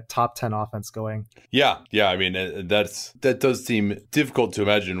like a top 10 offense going. Yeah. I mean, that does seem difficult to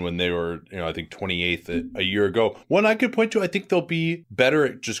imagine when they were, I think 28th a year ago. One I could point to, I think they'll be better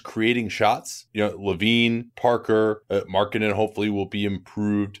at just creating shots. LaVine, Parker, Markkanen hopefully will be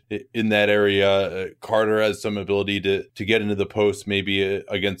improved in that area. Carter has some ability to get into the post, maybe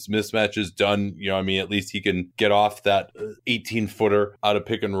against mismatches. Dunn, at least he can get off that 18-footer out of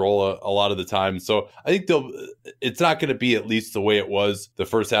pick and roll a lot of the time. So I think it's not going to be at least the way it was the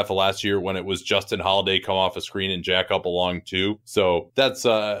first half of last year when it was Justin Holiday come off a screen and jack up along too. So that's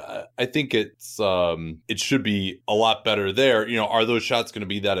I think it should be a lot better there. Are those shots going to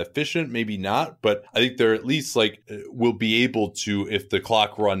be that efficient? Maybe not, but I think they're at least like will be able to, if the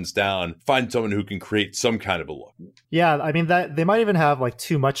clock runs down, find someone who can create some kind of a look. Yeah, I mean that they might even have like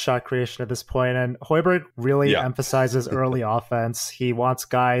too much shot creation at this point, and Hoiberg really emphasizes early offense. He wants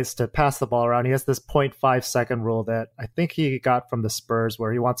guys to pass the ball around. He has this 0.5 second rule that I think he got from the Spurs,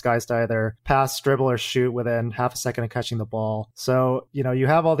 where he wants guys to either pass, dribble, or shoot within half a second of catching the ball. So you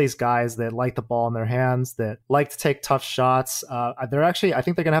have all these guys that like the ball in their hands, that like to take tough shots. I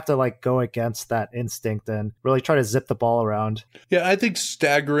think they're gonna have to like go against that instinct and really try to zip the ball around. Yeah, I think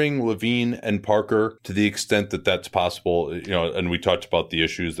staggering LaVine and Parker to the extent that that's possible, and we talked about the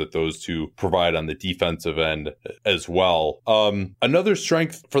issues that those two provide on the defensive end as well. Another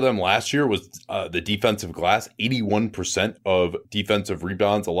strength for them last year was the defensive glass. 81% of defensive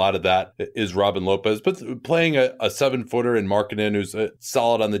rebounds. A lot of that is Robin Lopez, but playing a 7-footer in Markkanen, who's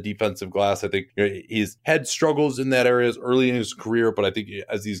solid on the defensive glass. I think he's had struggles in that area early in his career, but I think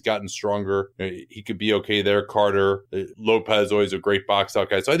as he's gotten stronger, he could be okay there. Carter, Lopez, always a great box out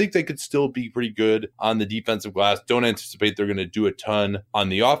guy. So I think they could still be pretty good on the defensive glass. Don't anticipate they're going to do a ton on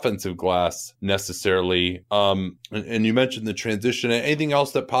the offensive glass necessarily. And you mentioned the transition. Anything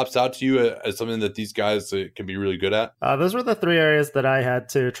else that pops out to you as something that these guys can be really good at? Those were the three areas that I had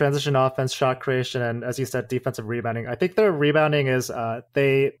to: transition offense, shot creation, and as you said, defensive rebounding. I think their rebounding is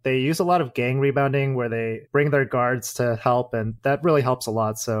they use a lot of gang rebounding where they bring their guards to help, and that really helps a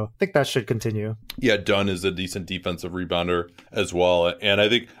lot. So I think that should continue. Yeah, Dunn is a decent defensive rebounder as well. And I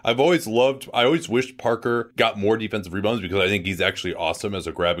think I always wished Parker got more defensive rebounds because I think he's actually awesome as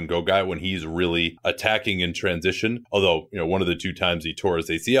a grab and go guy when he's really attacking in transition. Although, one of the two times he tore his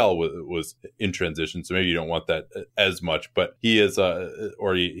ACL was in transition. So maybe you don't want that as much, but he is,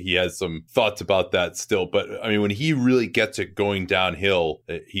 or he has some thoughts about that still. But I mean, when he really gets it going downhill,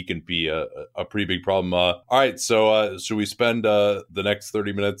 he can be a pretty big problem. All right. So should we spend the next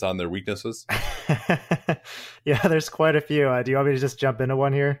 30 minutes on their weaknesses? Yeah, there's quite a few. Do you want me to just jump into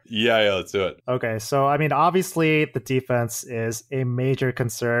one here? Yeah, let's do it. Okay, so I mean, obviously the defense is a major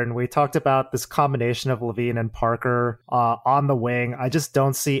concern. We talked about this combination of LaVine and Parker on the wing. I just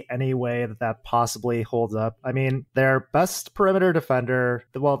don't see any way that possibly holds up. I mean, their best perimeter defender,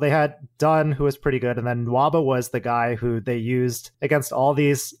 well, they had Dunn, who was pretty good, and then Nwaba was the guy who they used against all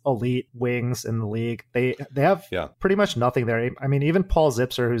these elite wings in the league. They have pretty much nothing there. I mean, even Paul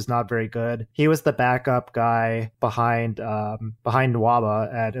Zipser, who's not very good, he was the backup guy behind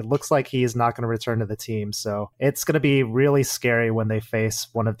Nwaba, and it looks like he's not going to return to the team. So it's going to be really scary when they face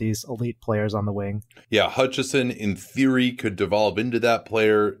one of these elite players on the wing. Yeah, Hutchison in theory could develop into that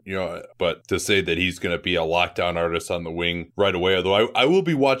player, but to say that he's going to be a lockdown artist on the wing right away, although I will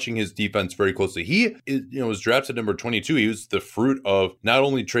be watching his defense very closely. He was drafted number 22. He was the fruit of not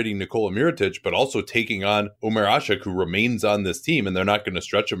only trading Nikola Mirotic, but also taking on Omer Ashik, who remains on this team, and they're not going to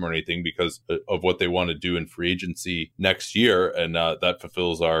stretch him or anything because of what they want to do in free agency next year, and that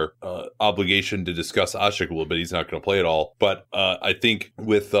fulfills our obligation to discuss Ashik a little bit. He's not going to play at all, but I think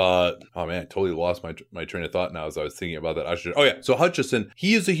with oh man, I totally lost my train of thought now as I was thinking about that. So Hutchison,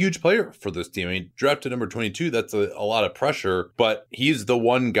 he is a huge player for this team. I mean, drafted number 22, that's a lot of pressure, but he's the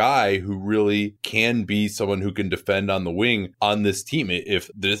one guy who really can be someone who can defend on the wing on this team. If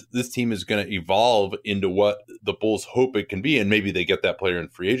this team is going to evolve into what the Bulls hope it can be. And maybe they get that player in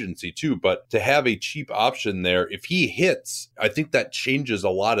free agency too. But to have a cheap option there, if he hits, I think that changes a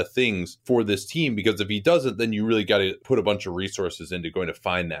lot of things for this team, because if he doesn't, then you really got to put a bunch of resources into going to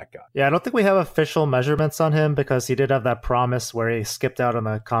find that guy. Yeah, I don't think we have official measurements on him because he did have that promise where he skipped out on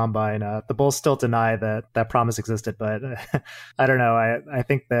the combine. The Bulls still deny that promise existed, but I don't know. I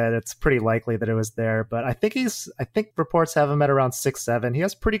think that it's pretty likely that it was there, but I think reports have him at around 6'7". He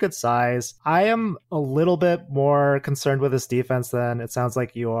has pretty good size. I am a little bit more concerned with his defense than it sounds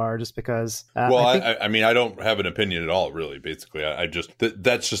like you are, just because. I mean, I don't have an opinion at all, really. Basically, I just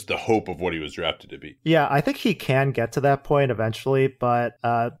that's just the hope of what he was drafted to be. Yeah, I think he can get to that point eventually, but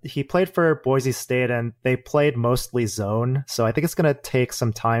he played for Boise State and they played mostly zone, so I think it's going to take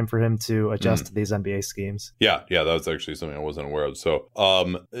some time for him to adjust to these NBA schemes. Yeah, that was actually something I wasn't aware of. So,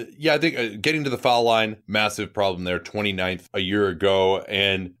 I think getting to the foul line, massive problem there. 29th a year ago,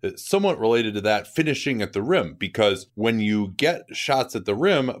 and somewhat related to that, finishing at the rim, because when you get shots at the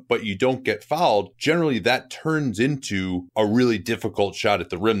rim but you don't get fouled, generally that turns into a really difficult shot at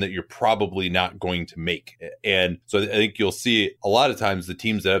the rim that you're probably not going to make. And so I think you'll see a lot of times the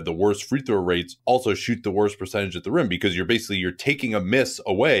teams that have the worst free throw rates also shoot the worst percentage at the rim, because you're taking a miss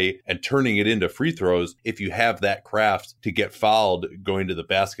away and turning it into free throws if you have that craft to get fouled going to the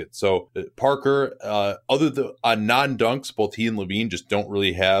basket. So Parker, other than on non-dunks, both he and LaVine just don't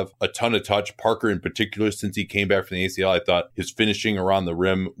really have a ton of touch. Parker in particular, since he came back from the ACL, I thought his finishing around the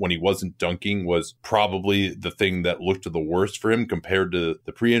rim when he wasn't dunking was probably the thing that looked the worst for him compared to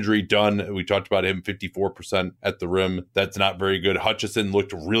the pre-injury. Dunn, we talked about him, 54% at the rim. That's not very good. Hutchison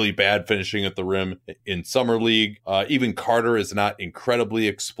looked really bad finishing at the rim in Summer League. Even Carter is not incredibly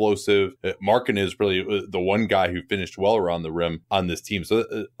explosive. Markin is really the one guy who finished well around the rim on this team.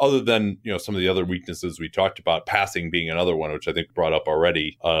 So other than, some of the other weaknesses we talked about, passing being another one, which I think brought up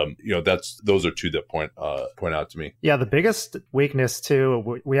already, those are two that point out to me. Yeah, the biggest weakness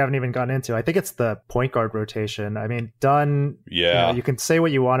too, we haven't even gotten into, I think it's the point guard rotation. I mean, Dunn, you can say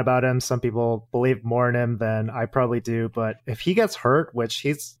what you want about him. Some people believe more in him than I probably do, but if he gets hurt, which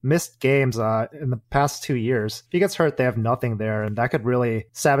he's missed games in the past 2 years, if he gets hurt, they have nothing there, and that could really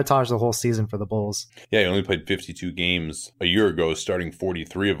sabotage the whole season for the Bulls. Yeah, he only played 52 games a year ago, starting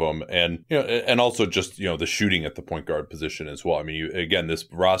 43 of them, and also just the shooting at the point guard position as well. I mean, again, this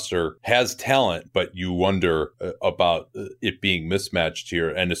roster has talent, but you wonder about it being mismatched here,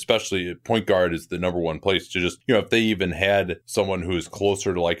 and especially point guard is the number one place to just if they even had someone who is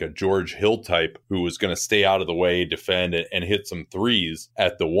closer to like a George Hill type who was going to stay out of the way, defend, and hit some threes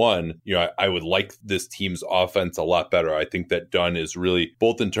at the one, I would like this team's offense a lot better. I think that Dunn is really,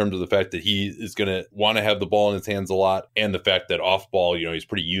 both in terms of the fact that he is going to want to have the ball in his hands a lot, and the fact that off ball, he's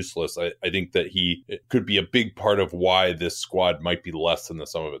pretty useless. I think that he could be a big part of why this squad might be less than the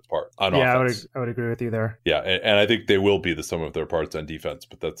sum of its parts on offense. I would agree with you there. Yeah, and I think they will be the sum of their parts on defense,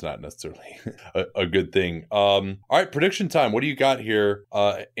 but that's not necessarily a good thing. All right, prediction time. What do you got here?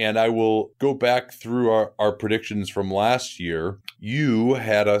 And I will go back through our predictions from last year. You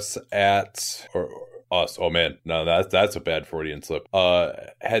had us at... Us. Oh man, no, that's a bad Freudian slip.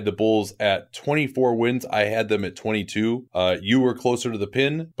 Had the Bulls at 24 wins. I had them at 22. You were closer to the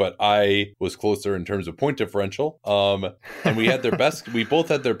pin, but I was closer in terms of point differential. And we had their best. We both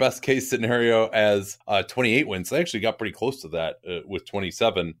had their best case scenario as 28 wins. They actually got pretty close to that with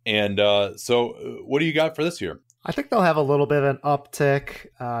 27. And so, what do you got for this year? I think they'll have a little bit of an uptick,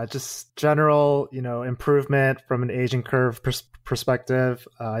 just general, improvement from an aging curve perspective.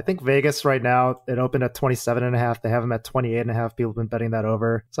 I think Vegas right now, it opened at 27.5. They have them at 28.5. People have been betting that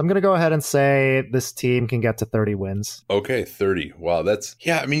over. So I'm going to go ahead and say this team can get to 30 wins. Okay, 30. Wow,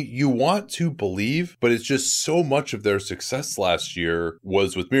 you want to believe, but it's just so much of their success last year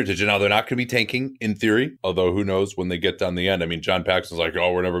was with Mirotić. And now they're not going to be tanking in theory, although who knows when they get down the end. I mean, John Paxson's like,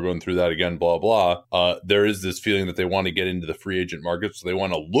 oh, we're never going through that again, blah, blah. There is this feeling that they want to get into the free agent market, so they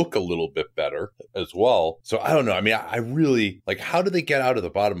want to look a little bit better as well. So I don't know. I mean, I really how do they get out of the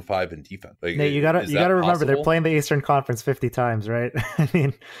bottom five in defense? Nate, you gotta remember they're playing the Eastern Conference 50 times, right? I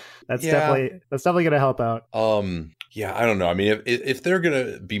mean, that's definitely gonna help out. Yeah, I don't know. I mean, if they're going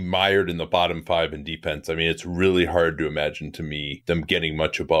to be mired in the bottom five in defense, I mean, it's really hard to imagine to me them getting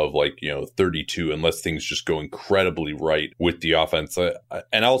much above 32 unless things just go incredibly right with the offense.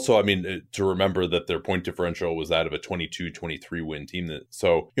 And also, I mean, to remember that their point differential was that of a 22-23 win team.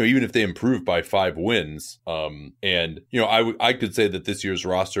 So, even if they improve by 5 wins, I could say that this year's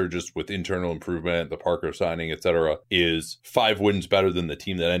roster, just with internal improvement, the Parker signing, et cetera, is 5 wins better than the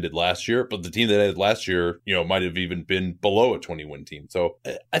team that ended last year. But the team that ended last year, might have even haven't been below a 20-win team. So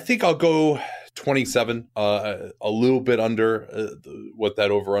I think I'll go 27, a little bit under what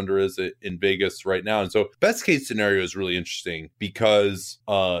that over-under is in Vegas right now. And so best case scenario is really interesting because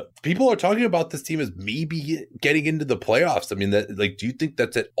people are talking about this team as maybe getting into the playoffs. I mean, do you think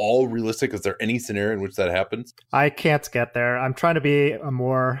that's at all realistic? Is there any scenario in which that happens? I can't get there. I'm trying to be a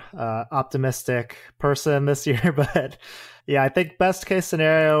more optimistic person this year, but yeah, I think best case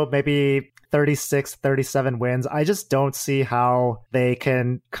scenario, maybe 36, 37 wins. I just don't see how they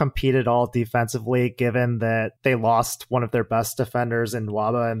can compete at all defensively, given that they lost one of their best defenders in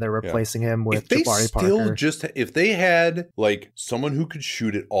Nwaba and they're replacing him with Jabari Parker. If they had like someone who could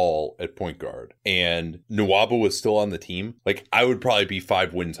shoot it all at point guard and Nwaba was still on the team, like I would probably be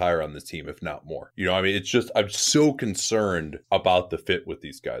 5 wins higher on this team, if not more. I mean, it's just, I'm so concerned about the fit with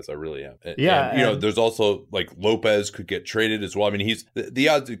these guys. I really am. And, there's also like Lopez could get traded as well. I mean, he's the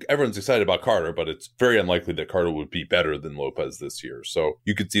odds, everyone's excited about Carter, but it's very unlikely that Carter would be better than Lopez this year. So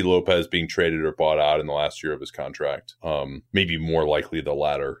you could see Lopez being traded or bought out in the last year of his contract. Maybe more likely the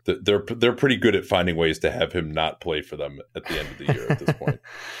latter. They're pretty good at finding ways to have him not play for them at the end of the year at this point.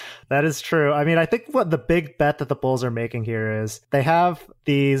 That is true. I mean, I think what the big bet that the Bulls are making here is they have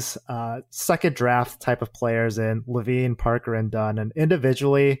these second draft type of players in Levine, Parker, and Dunn. And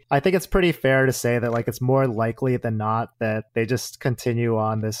individually, I think it's pretty fair to say that like it's more likely than not that they just continue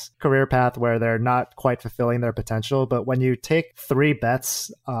on this career path where they're not quite fulfilling their potential. But when you take 3 bets,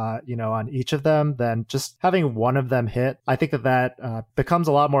 on each of them, then just having one of them hit, I think that becomes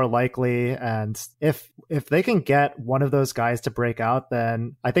a lot more likely. And if they can get one of those guys to break out,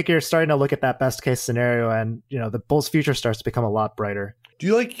 then I think you're starting to look at that best case scenario and, the Bulls' future starts to become a lot brighter. Do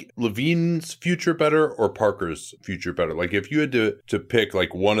you like Levine's future better or Parker's future better? Like if you had to pick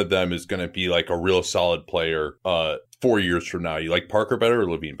like one of them is going to be like a real solid player 4 years from now, you like Parker better or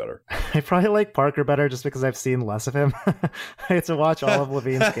Levine better? I probably like Parker better just because I've seen less of him. I get to watch all of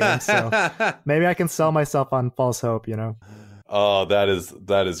Levine's games, so maybe I can sell myself on false hope, Oh, that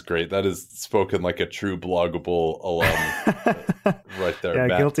is great. That is spoken like a true bloggable alum right there.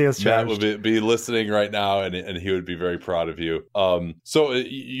 Yeah, guilty as charged. Matt would be listening right now, and he would be very proud of you. So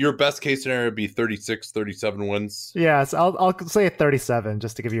your best case scenario would be 36, 37 wins? Yeah, so I'll say 37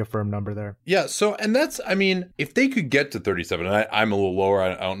 just to give you a firm number there. Yeah, so, and that's, I mean, if they could get to 37, and I'm a little lower,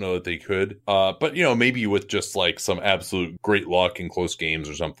 I don't know that they could, but, maybe with just like some absolute great luck in close games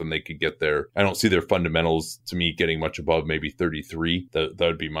or something, they could get there. I don't see their fundamentals, to me, getting much above maybe 33. That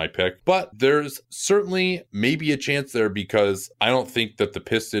would be my pick. But there's certainly maybe a chance there because I don't think that the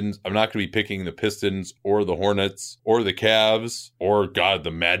Pistons, I'm not going to be picking the Pistons or the Hornets or the Cavs or,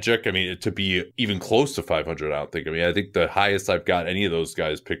 the Magic. I mean, to be even close to 500, I don't think. I mean, I think the highest I've got any of those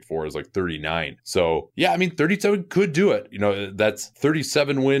guys picked for is like 39. So, yeah, I mean, 37 could do it. That's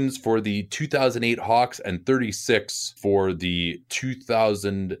 37 wins for the 2008 Hawks and 36 for the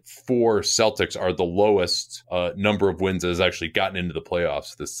 2004 Celtics are the lowest number of wins that has actually gotten into the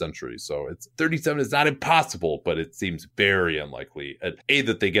playoffs this century. So it's 37 is not impossible, but it seems very unlikely. A,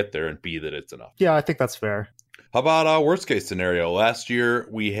 that they get there, and B, that it's enough. Yeah, I think that's fair. How about our worst case scenario? Last year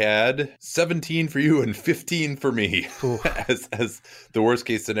we had 17 for you and 15 for me as the worst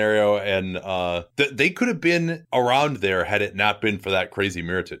case scenario. And they could have been around there had it not been for that crazy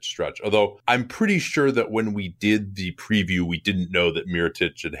Mirotic stretch. Although I'm pretty sure that when we did the preview, we didn't know that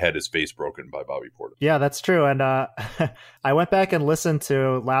Mirotic had had his face broken by Bobby Portis. Yeah, that's true. And I went back and listened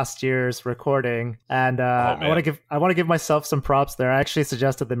to last year's recording, and I want to give myself some props there. I actually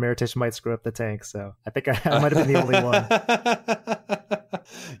suggested that Mirotic might screw up the tank, so I think I might have been the only one.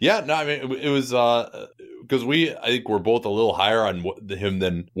 Yeah, no, I mean, it was because I think we're both a little higher on him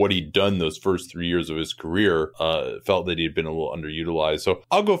than what he'd done those first 3 years of his career. Felt that he'd been a little underutilized. So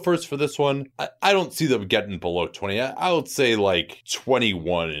I'll go first for this one. I don't see them getting below 20. I would say like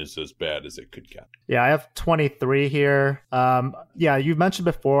 21 is as bad as it could get. Yeah, I have 23 here. Yeah, you mentioned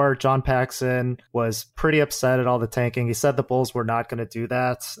before John Paxson was pretty upset at all the tanking. He said the Bulls were not going to do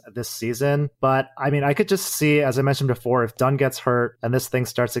that this season. But I mean, I could just see, as I mentioned before, if Dunn gets hurt and this thing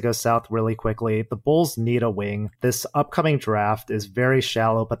starts to go south really quickly, the Bulls need a wing. This upcoming draft is very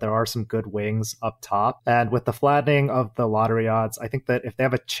shallow, but there are some good wings up top. And with the flattening of the lottery odds, I think that if they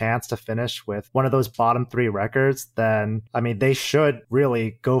have a chance to finish with one of those bottom 3 records, then, I mean, they should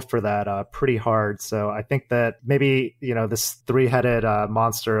really go for that pretty hard. So I think that maybe, this 3-headed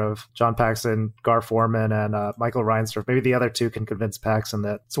monster of John Paxson, Gar Forman, and Michael Reinsdorf, maybe the other 2 can convince Paxson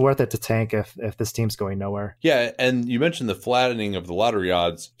that it's worth it to tank if this team's going nowhere. Yeah, and you mentioned the flattening of the lottery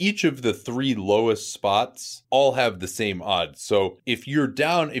odds. Each of the 3 lowest spots spots all have the same odds. So if you're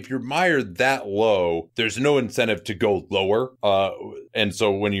mired that low, there's no incentive to go lower. And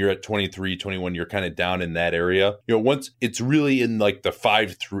so when you're at 23, 21, you're kind of down in that area. Once it's really in like the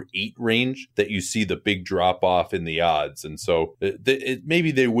 5 through 8 range that you see the big drop off in the odds. And so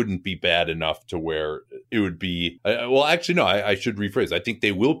maybe they wouldn't be bad enough to where it would be. I should rephrase. I think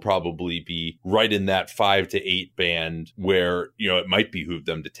they will probably be right in that 5 to 8 band where, it might behoove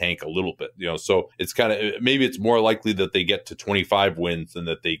them to tank a little bit, so it's kind of, maybe it's more likely that they get to 25 wins than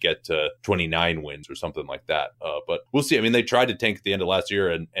that they get to 29 wins or something like that. But we'll see. I mean, they tried to tank at the end of last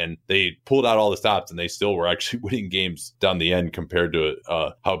year and they pulled out all the stops and they still were actually winning games down the end compared to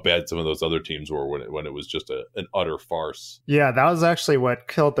how bad some of those other teams were when it was just an utter farce. Yeah, that was actually what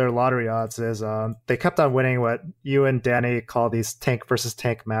killed their lottery odds is they kept on winning what you and Danny call these tank versus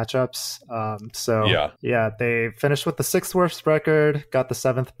tank matchups. They finished with the 6th worst record, got the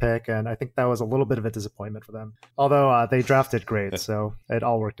 7th pick, and I think that was a little bit of a disappointment for them. Although they drafted great, so it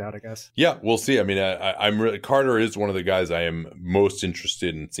all worked out, I guess. Yeah, we'll see. I mean, I'm really, Carter is one of the guys I am most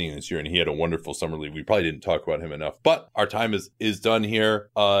interested in seeing this year, and he had a wonderful summer league. We probably didn't talk about him enough, but our time is done here.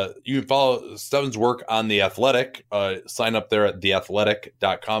 You can follow Stefan's work on The Athletic. Sign up there at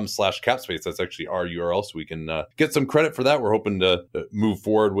theathletic.com/capspace. That's actually our URL, so we can get some credit for that. We're hoping to move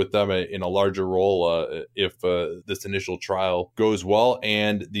forward with them in a larger role if this initial trial goes well.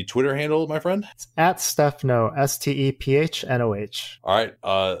 And the Twitter handle, my friend? It's at Stefno, STEPHNOH. All right.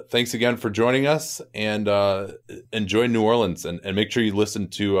 Thanks again for joining us, and enjoy New Orleans, and make sure you listen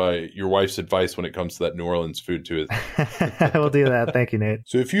to your wife's advice when it comes to that New Orleans food too. I will do that. Thank you, Nate.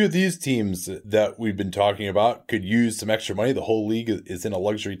 So a few of these teams that we've been talking about could use some extra money. The whole league is in a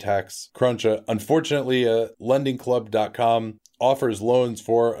luxury tax crunch. Unfortunately, lendingclub.com offers loans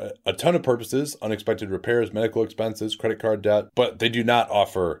for a ton of purposes: unexpected repairs, medical expenses, credit card debt, but they do not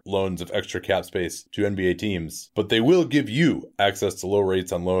offer loans of extra cap space to NBA teams. But they will give you access to low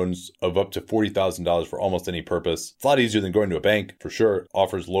rates on loans of up to $40,000 for almost any purpose. It's a lot easier than going to a bank, for sure. It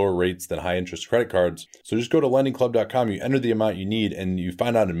offers lower rates than high interest credit cards. So just go to lendingclub.com, you enter the amount you need, and you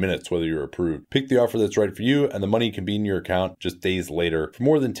find out in minutes whether you're approved. Pick the offer that's right for you, and the money can be in your account just days later. For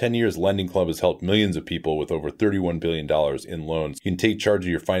more than 10 years, Lending Club has helped millions of people with over $31 billion in loans. You can take charge of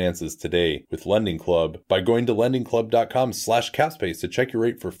your finances today with Lending Club by going to lendingclub.com/capspace to check your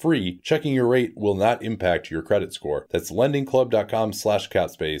rate for free. Checking your rate will not impact your credit score. That's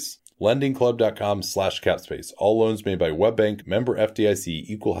lendingclub.com/capspace. lendingclub.com/capspace. All loans made by WebBank, member FDIC,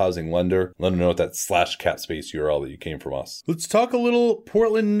 equal housing lender. Let them know that /capspace URL that you came from us. Let's talk a little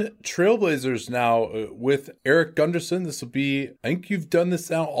Portland Trailblazers now with Eric Gunderson. This will be, I think you've done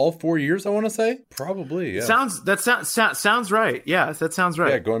this now all 4 years, I want to say. Probably, yeah. Sounds right. Yeah, that sounds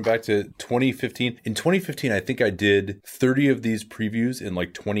right. Yeah, going back to 2015. In 2015, I think I did 30 of these previews in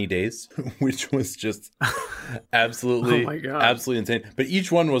like 20 days, which was just absolutely, absolutely insane. But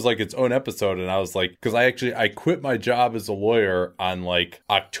each one was like its own episode, and I was like, because I quit my job as a lawyer on like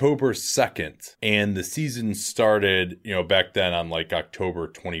October 2nd, and the season started, back then on like October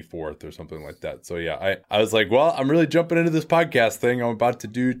 24th or something like that. So yeah, I was like, well, I'm really jumping into this podcast thing. I'm about to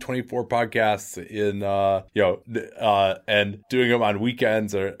do 24 podcasts in and doing them on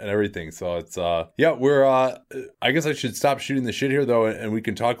weekends and everything. So it's we're I guess I should stop shooting the shit here though, and we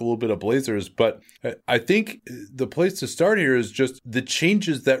can talk a little bit of Blazers. But I think the place to start here is just the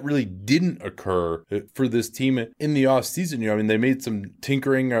changes that really didn't occur for this team in the offseason. I mean, they made some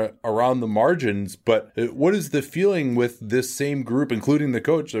tinkering around the margins, but what is the feeling with this same group, including the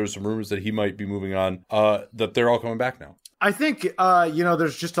coach? There were some rumors that he might be moving on, that they're all coming back now. I think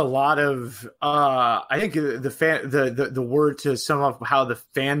there's just a lot of I think the word to sum up how the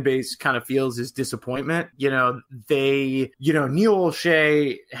fan base kind of feels is disappointment. Neil Olshey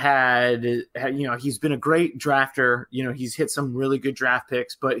had he's been a great drafter. He's hit some really good draft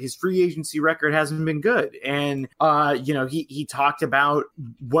picks, but his free agency record hasn't been good. And he talked about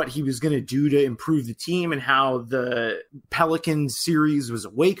what he was going to do to improve the team and how the Pelicans series was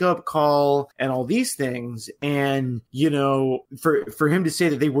a wake up call and all these things. And for him to say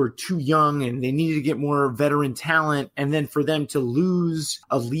that they were too young and they needed to get more veteran talent, and then for them to lose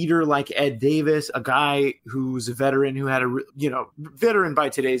a leader like Ed Davis, a guy who's a veteran who had veteran by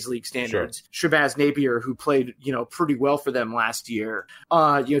today's league standards, sure. Shabazz Napier, who played, pretty well for them last year,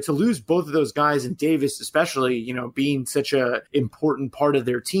 to lose both of those guys, and Davis especially, being such a important part of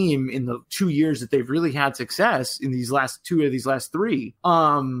their team in the 2 years that they've really had success in these last 2 of these last 3,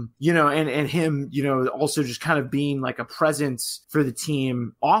 and him, also just kind of being like a presence for the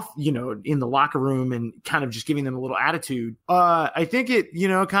team off, in the locker room and kind of just giving them a little attitude. I think it,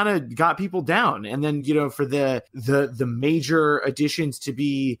 kind of got people down. And then, for the major additions to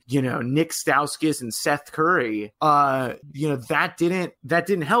be, Nick Stauskas and Seth Curry, that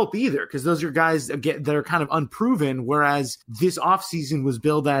didn't help either, because those are guys again that are kind of unproven, whereas this offseason was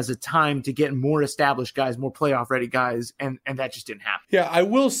billed as a time to get more established guys, more playoff ready guys, and that just didn't happen. Yeah, I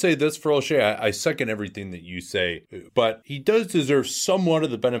will say this for Olshey. I second everything that you say, but he does deserve somewhat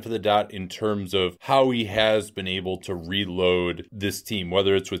of the benefit of the doubt in terms of how he has been able to reload this team,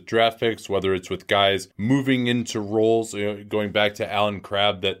 whether it's with draft picks, whether it's with guys moving into roles, going back to Alan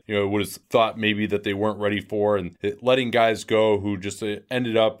Crabb that, would have thought maybe that they weren't ready for, and letting guys go who just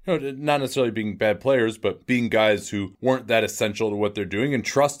ended up, not necessarily being bad players, but being guys who weren't that essential to what they're doing, and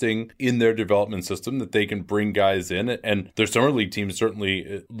trusting in their development system that they can bring guys in. And their summer league teams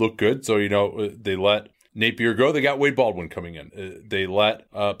certainly look good. So, they let Napier go. They got Wade Baldwin coming in. They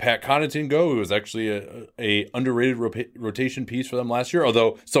let Pat Connaughton go, who was actually a underrated rotation piece for them last year.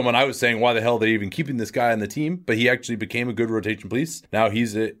 Although someone I was saying, why the hell are they even keeping this guy on the team? But he actually became a good rotation piece. Now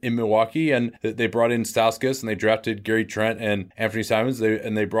he's in Milwaukee, and they brought in Stauskas, and they drafted Gary Trent and Anthony Simons,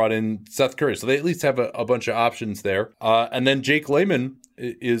 and they brought in Seth Curry. So they at least have a bunch of options there. And then Jake Layman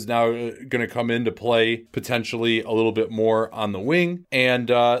is now going to come in to play potentially a little bit more on the wing. And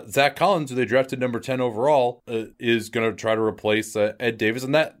Zach Collins, who they drafted number 10 overall, is going to try to replace Ed Davis.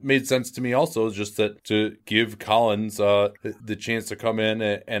 And that made sense to me also, just to give Collins the chance to come in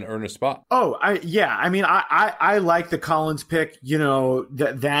and earn a spot. Oh, I like the Collins pick.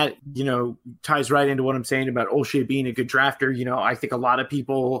 That ties right into what I'm saying about Olshey being a good drafter. I think a lot of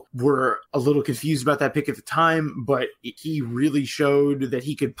people were a little confused about that pick at the time, but he really showed that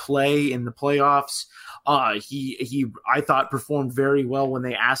he could play in the playoffs. He I thought performed very well when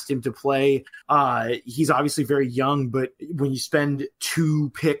they asked him to play. He's obviously very young, but when you spend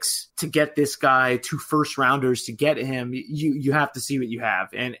 2 picks to get this guy, 2 first rounders to get him, you have to see what you have.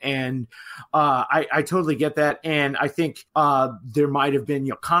 And I totally get that. And I think there might have been,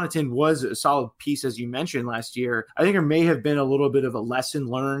 Connaughton was a solid piece, as you mentioned last year. I think there may have been a little bit of a lesson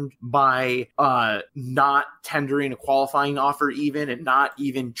learned by not tendering a qualifying offer even, and not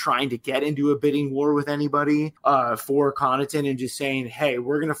even trying to get into a bidding war with anybody for Connaughton, and just saying, hey,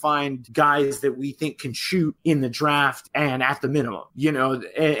 we're going to find guys that we think can shoot in the draft and at the minimum,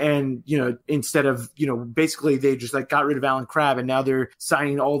 and instead of, basically they just got rid of Alan Crabb, and now they're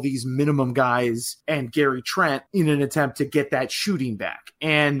signing all these minimum guys and Gary Trent in an attempt to get that shooting back.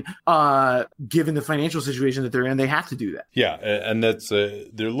 And given the financial situation that they're in, they have to do that. Yeah. And that's,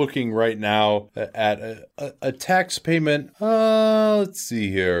 they're looking right now at a tax payment. Let's see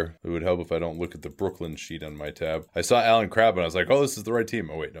here. It would help if I don't look at the Brooklyn sheet on my tab. I saw Alan Crabb and I was like, oh, this is the right team.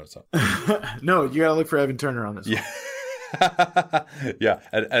 Oh, wait, no, it's not. No, you got to look for Evan Turner on this one. Yeah,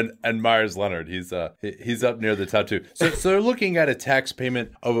 and Myers Leonard, he's up near the top 2. So they're looking at a tax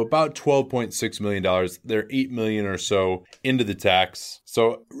payment of about $12.6 million. They're $8 million or so into the tax.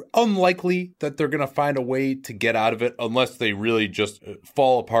 So unlikely that they're going to find a way to get out of it, unless they really just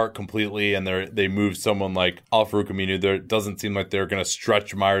fall apart completely and they move someone like Al-Farouq Aminu. There doesn't seem like they're going to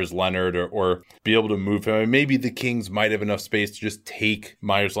stretch Myers Leonard or be able to move him. I mean, maybe the Kings might have enough space to just take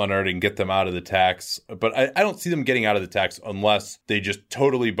Myers Leonard and get them out of the tax, but I don't see them getting out of the tax unless they just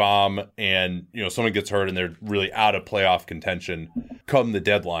totally bomb and someone gets hurt and they're really out of playoff contention come the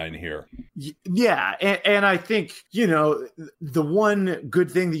deadline here. Yeah, and I think the one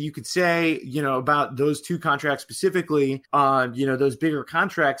good thing that you could say about those 2 contracts specifically, those bigger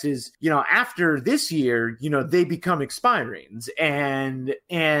contracts is after this year they become expirings and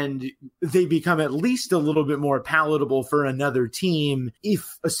they become at least a little bit more palatable for another team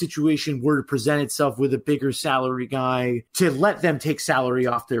if a situation were to present itself with a bigger salary guy, to let them take salary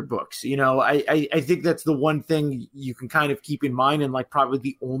off their books. I think that's the one thing you can kind of keep in mind, and probably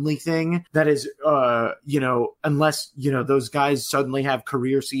the only thing that is unless those guys suddenly have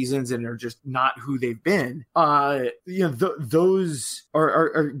career seasons and are just not who they've been, those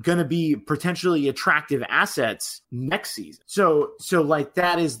are going to be potentially attractive assets next season. So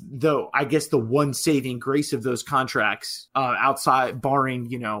that is I guess the one saving grace of those contracts, outside barring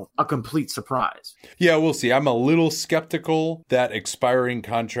a complete surprise. Yeah, we'll see. I'm a little skeptical that expiring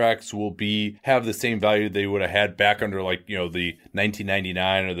contracts will have the same value they would have had back under the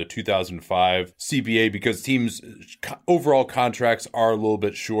 1999 or the 2004 2005 CBA because teams' overall contracts are a little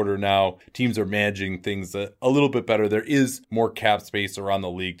bit shorter now. Teams are managing things a little bit better. There is more cap space around the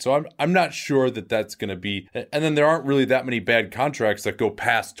league. So I'm not sure that that's going to be, and then there aren't really that many bad contracts that go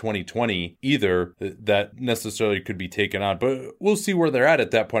past 2020 either that necessarily could be taken on, but we'll see where they're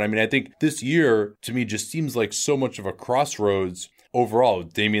at that point. I mean, I think this year to me just seems like so much of a crossroads. Overall,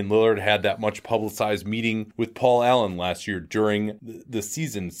 Damian Lillard had that much publicized meeting with Paul Allen last year during the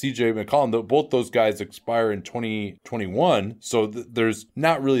season. CJ McCollum, both those guys expire in 2021. So there's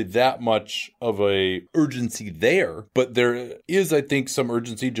not really that much of a urgency there, but there is, I think, some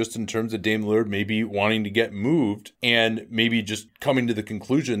urgency just in terms of Dame Lillard maybe wanting to get moved and maybe just coming to the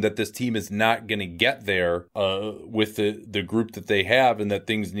conclusion that this team is not going to get there with the group that they have and that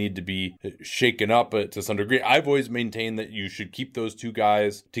things need to be shaken up to some degree. I've always maintained that you should keep those two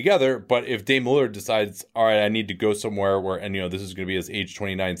guys together, but if Dame Lillard decides, all right, I need to go somewhere where, and this is going to be his age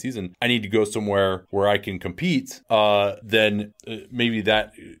 29 season, I need to go somewhere where I can compete, then maybe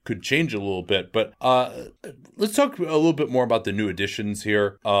that could change a little bit. But let's talk a little bit more about the new additions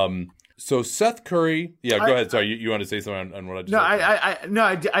here. So Seth Curry, go ahead. Sorry, you want to say something on what I just said?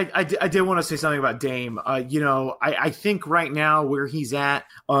 I did want to say something about Dame. I think right now where he's at,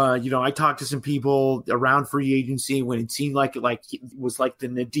 I talked to some people around free agency when it seemed like he was like the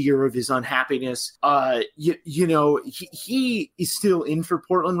nadir of his unhappiness. He is still in for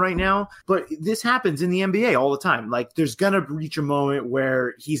Portland right now, but this happens in the NBA all the time. Like there's gonna reach a moment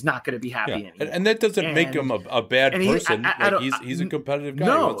where he's not gonna be happy anymore, and that doesn't make him a bad person. He's a competitive guy.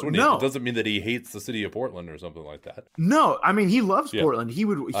 No. It doesn't mean that he hates the city of Portland or something like that. No, I mean he loves Portland. He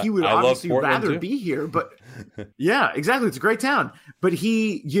would obviously rather be here, but yeah, exactly. It's a great town, but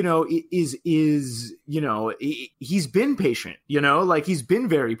he, he's been patient. He's been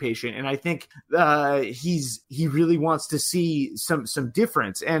very patient, and I think he really wants to see some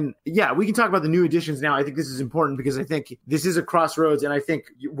difference. And yeah, we can talk about the new additions now. I think this is important because I think this is a crossroads, and I think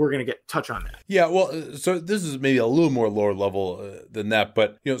we're going to touch on that. Yeah, well, so this is maybe a little more lower level than that,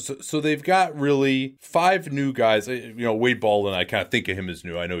 but so they've got really 5 new guys. Wade Baldwin, I kind of think of him as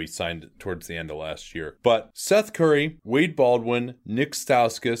new. I know he signed towards the end of last year, but Seth Curry, Wade Baldwin, Nick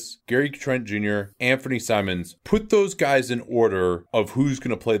Stauskas, Gary Trent Jr., Anthony Simons. Put those guys in order of who's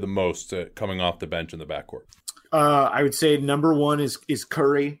going to play the most coming off the bench in the backcourt. I would say number 1 is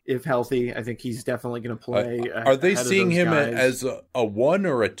Curry, if healthy. I think he's definitely going to play. Are they seeing him as a 1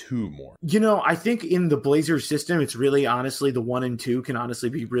 or a 2 more? I think in the Blazers system, it's really honestly the 1 and 2 can honestly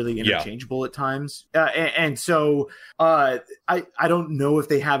be really interchangeable at times. And so I don't know if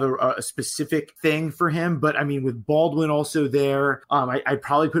they have a specific thing for him, but I mean, with Baldwin also there, I'd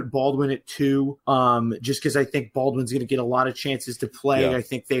probably put Baldwin at 2, just because I think Baldwin's going to get a lot of chances to play. Yeah. I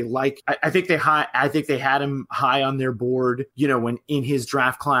think they had him high on their board, when in his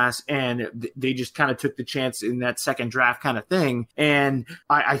draft class, and they just kind of took the chance in that second draft kind of thing. And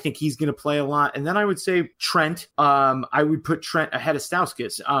I think he's going to play a lot. And then I would say Trent, I would put Trent ahead of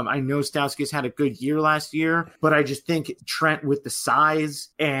Stauskas. I know Stauskas had a good year last year, but I just think Trent with the size,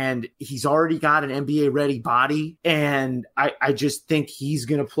 and he's already got an NBA ready body. And I just think he's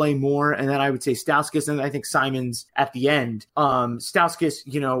going to play more. And then I would say Stauskas, and I think Simons at the end. Stauskas,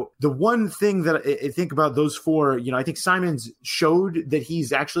 the one thing that I think about those 4, I think Simons showed that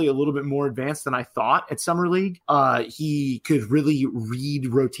he's actually a little bit more advanced than I thought at Summer League. He could really read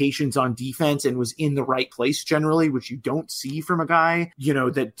rotations on defense and was in the right place generally, which you don't see from a guy,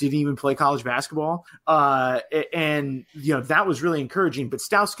 that didn't even play college basketball. And that was really encouraging. But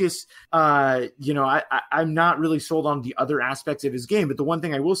Stauskas, I'm not really sold on the other aspects of his game. But the one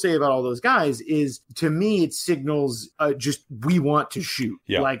thing I will say about all those guys is, to me, it signals just we want to shoot.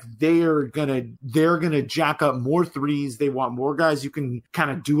 Yeah. Like they're gonna jack up more threes. They want more guys who can kind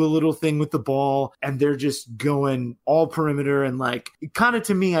of do a little thing with the ball, and they're just going all perimeter. And kind of,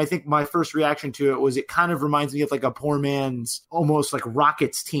 to me, I think my first reaction to it was it kind of reminds me of like a poor man's, almost like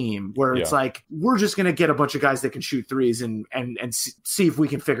Rockets team, where it's like, we're just going to get a bunch of guys that can shoot threes and see if we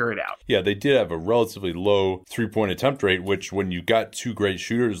can figure it out. Yeah, they did have a relatively low 3-point attempt rate, which when you got 2 great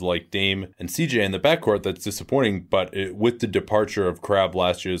shooters like Dame and CJ in the backcourt, that's disappointing. But with the departure of Crabbe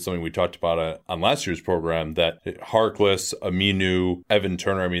last year, is something we talked about on last year's program, that Harkless, Aminu, Evan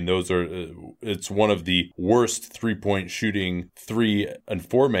Turner, I mean, it's one of the worst 3-point shooting 3 and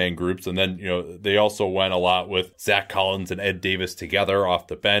 4-man groups. And then, they also went a lot with Zach Collins and Ed Davis together off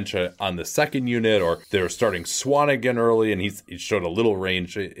the bench on the second unit, or they were starting Swanigan early, and he showed a little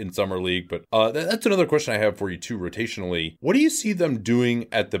range in Summer League. But that's another question I have for you too, rotationally. What do you see them doing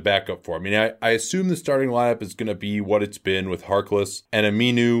at the backup for? I mean, I assume the starting lineup is going to be what it's been with Harkless and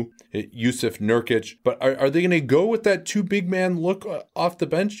Aminu Yusuf Nurkic. But are they going to go with that two big man look off the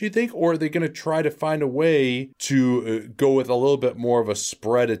bench, do you think? Or are they going to try to find a way to go with a little bit more of a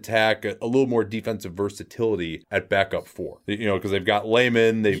spread attack, a little more defensive versatility at backup 4? Because they've got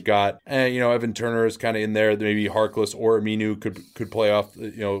Layman, they've got, Evan Turner is kind of in there. Maybe Harkless or Aminu could play off,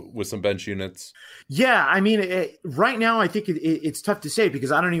 with some bench units. Yeah, I mean, right now I think it's tough to say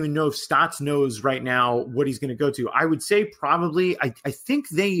because I don't even know if Stotts knows right now what he's going to go to. I would say probably I think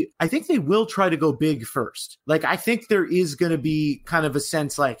they will try to go big first. Like I think there is going to be kind of a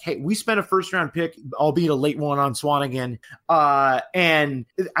sense like, hey, we spent a first round pick, albeit a late one, on Swanigan, and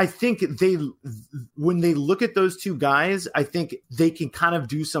I think when they look at those two guys, I think they can kind of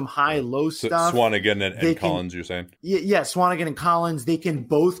do some high-low stuff. Swanigan and Collins, you're saying? Yeah, Swanigan and Collins. They can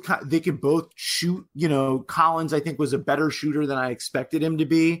both shoot. Collins, I think, was a better shooter than I expected him to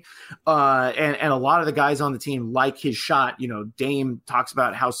be. And a lot of the guys on the team like his shot. Dame talks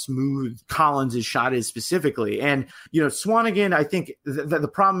about how smooth Collins' shot is specifically. And, Swanigan, I think the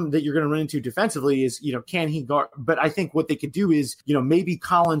problem that you're going to run into defensively is, can he guard? But I think what they could do is, maybe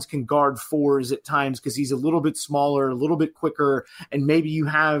Collins can guard 4s at times because he's a little bit smaller, a little bit quicker. And maybe you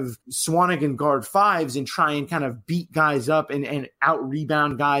have Swanigan guard 5s and try and kind of beat guys up and out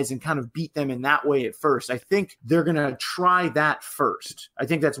rebound guys and kind of beat them in that way at first. I think they're going to try that first. I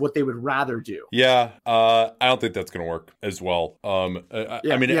think that's what they would rather do. Yeah. I don't think that's going to work as well.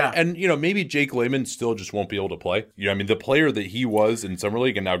 Maybe Jake Layman still just won't be able to play. The player that he was in Summer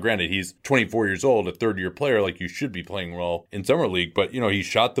League, and now granted, he's 24 years old, a third-year player, like you should be playing well in Summer League, but, he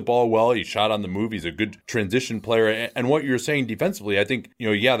shot the ball well. He shot on the move. He's a good transition player. And what you're saying defensively, I think,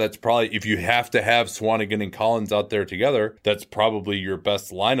 that's probably, if you have to have Swanigan and Collins out there together, that's probably your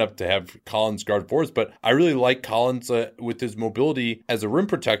best lineup to have Collins guard 4s. But I really like Collins with his mobility as a rim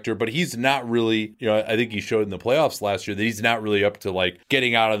protector, but he's not really, I think he showed in the playoffs last year that he's not really up to like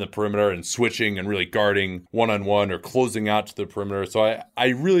getting out on the perimeter and switching and really guarding one-on-one or closing out to the perimeter. So I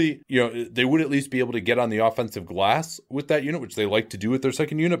really, they would at least be able to get on the offensive glass with that unit, which they like to do with their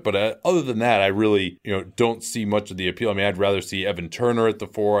second unit. But other than that, I really, don't see much of the appeal. I mean, I'd rather see Evan Turner at the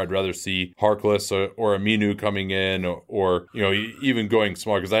 4. I'd rather see Harkless or Aminu coming in or even going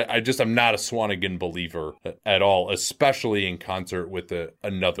smaller, because I'm not a Swanigan believer at all, especially in concert with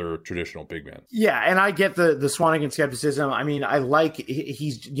another traditional big man. Yeah, and I get the Swanigan skepticism. I mean, I like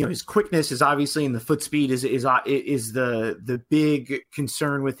he's his quickness is obviously, and the foot speed is the big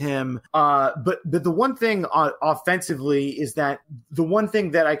concern with him. But the one thing offensively is that the one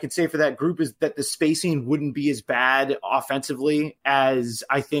thing that I could say for that group is that the spacing wouldn't be as bad offensively as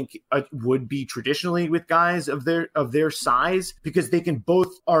I think would be traditionally with guys of their size, because they can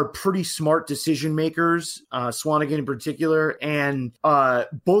both are pretty smart decision makers, Swanigan in particular, and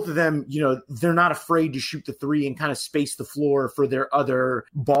both of them, they're not afraid to shoot the 3 and kind of space the floor for their other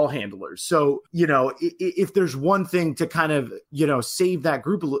ball handlers. So, if there's one thing to kind of, save that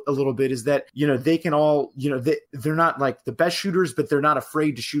group a little bit is that, they can all, they're not like the best shooters, but they're not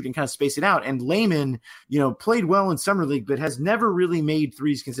afraid to shoot and kind of space it out. And Layman, played well in Summer League, but has never really made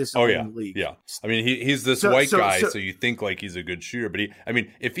 3s consistently in the league. Yeah. I mean, he's this white guy, so you think like he's a good shooter, but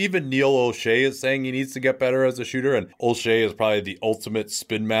if even Neil Olshey is saying he needs to get better as a shooter, and Olshey is probably the ultimate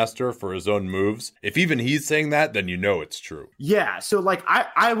spin master for his own moves, if even he's saying that, then it's true. Yeah. So like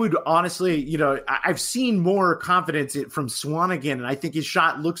I would honestly, I've seen more confidence from Swanigan, and I think his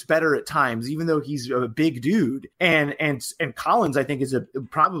shot looks better at times, even though he's a big dude. And Collins, I think, is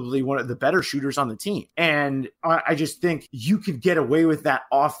probably one of the better shooters on the team. And I just think you could get away with that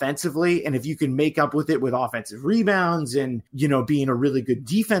offensively. And if you can make up with it with offensive rebounds and, being a really good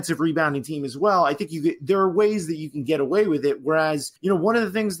defensive rebounding team as well, I think there are ways that you can get away with it. Whereas, one of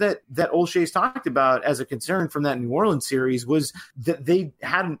the things that Olshey's talked about as a concern from that New Orleans series was that they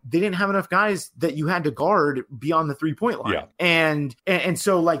didn't have enough guys that you had to guard beyond the 3-point line. Yeah. And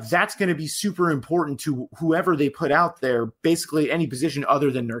so like, that's going to be super important to whoever they put out there, basically any position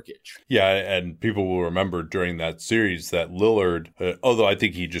other than Nurkic. Yeah. And people will remember during that series that Lillard, although I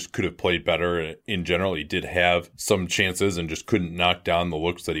think he just could have played better in general, he did have some chances and just couldn't knock down the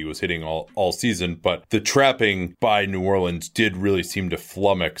looks that he was hitting all season. But the trapping by New Orleans did really seem to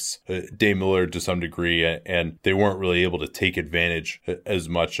flummox Dame Lillard to some degree, and they weren't really able to take advantage as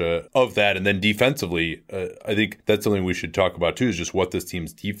much of that. And then defensively, I think that's something we should talk about too, is just what this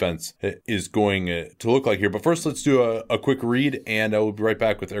team's defense is going to look like here. But first, let's do a quick read, and I will be right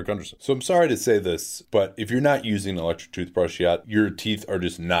back with Eric Gunderson. So I'm sorry to say this, but if you're not using an electric toothbrush yet, your teeth are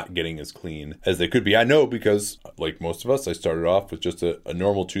just not getting as clean as they could be. I know, because like most of us, I started off with just a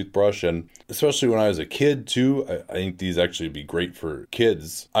normal toothbrush, and especially when I was a kid too, I think these actually would be great for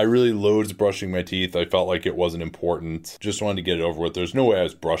kids. I really loathed brushing my teeth. I felt like it wasn't important. Just wanted to get it over with. There's no way I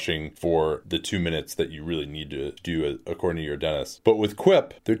was brushing for the 2 minutes that you really need to do according to your dentist. But with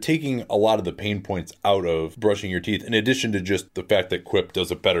Quip, they're taking a lot of the pain points out of brushing your teeth, in addition to just the fact that Quip does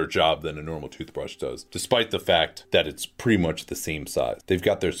a better job than a normal toothbrush does, despite the fact that it's pretty much the same size. They've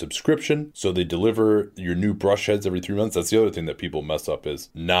got their subscription, so they deliver your new brush heads every 3 months. That's the other thing that people mess up, is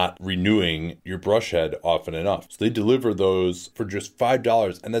not renewing your brush head often enough. So they deliver those for just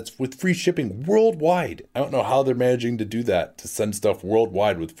 $5, and that's with free shipping worldwide. I don't know how they're managing to do that, to send stuff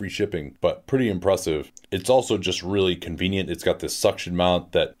worldwide with free shipping, but pretty impressive. It's also just really convenient. It's got this suction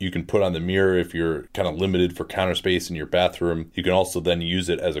mount that you can put on the mirror if you're kind of limited for counter space in your bathroom. You can also then use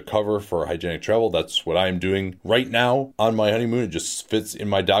it as a cover for hygienic travel. That's what I'm doing right now on my honeymoon. It just fits in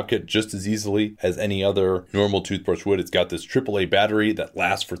my dopp kit just as easily as any other normal toothbrush would. It's got this AAA battery that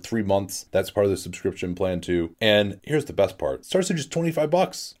lasts for 3 months. That's part of the subscription plan too. And here's the best part. It starts at just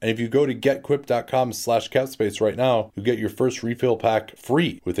 $25. And if you go to getquip.com/capspace right now, you'll get your first refill pack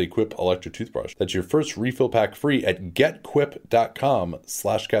free with a Quip electric toothbrush. That's your first refill pack free at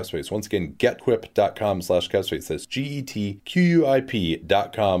getquip.com/capspace. Once again, getquip.com/capspace. That's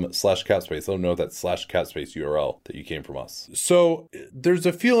getquip.com/capspace. Let them know that /capspace URL that you came from us. So there's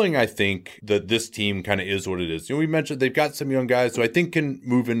a feeling, I think, that this team kind of is what it is. We mentioned they've got some young guys who I think can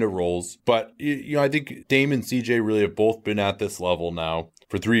move into roles, but I think Dame and CJ really have both been at this level now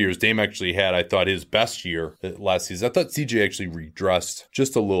for 3 years. Dame actually had, I thought, his best year last season. I thought CJ actually redressed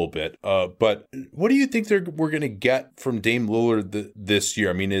just a little bit. But what do you think we're going to get from Dame Lillard this year?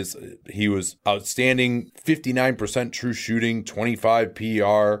 I mean, he was outstanding, 59% true shooting, 25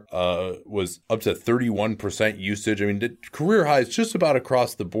 PER, was up to 31% usage. I mean, the career highs just about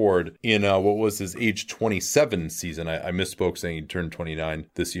across the board in what was his age 27 season. I misspoke saying he turned 29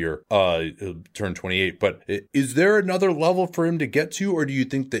 this year, turned 28. But is there another level for him to get to, or do you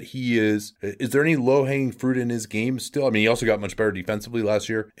think that is there any low-hanging fruit in his game still? I mean, he also got much better defensively last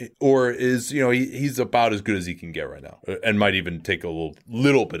year, or is, he's about as good as he can get right now, and might even take a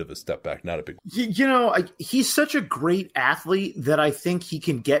little bit of a step back, not a big. He's such a great athlete that I think he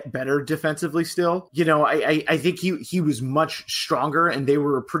can get better defensively still. I think he was much stronger, and they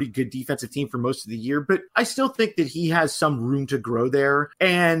were a pretty good defensive team for most of the year, but I still think that he has some room to grow there.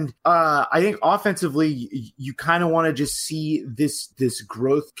 And I think offensively, you kind of want to just see this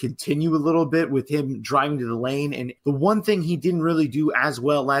growth continue a little bit with him driving to the lane. And the one thing he didn't really do as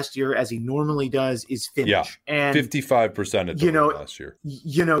well last year as he normally does is finish. Yeah, and 55% at the last year.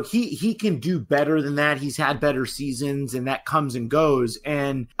 He can do better than that. He's had better seasons, and that comes and goes.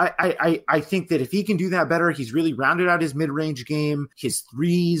 And I think that if he can do that better, he's really rounded out his mid-range game. His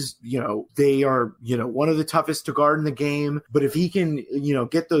threes, they are, one of the toughest to guard in the game. But if he can,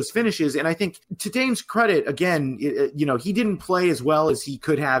 get those finishes, and I think to Dame's credit, again, he didn't play as well as he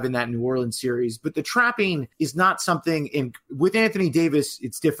could have in that New Orleans series, but the trapping is not something with Anthony Davis,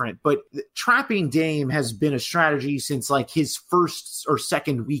 it's different, but trapping Dame has been a strategy since like his first or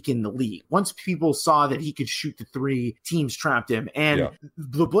second week in the league. Once people saw that he could shoot the three, teams trapped him, and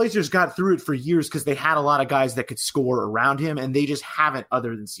the Blazers got through it for years because they had a lot of guys that could score around him, and they just haven't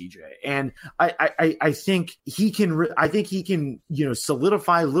other than CJ. And I think he can,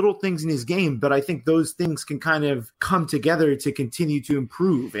 solidify little things in his game, but I think those things can kind of come together to continue to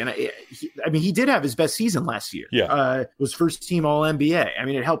improve. And he did have his best season last year. Was first team All NBA. I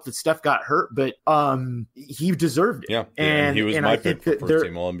mean, it helped that Steph got hurt, but he deserved it. And he was my pick for first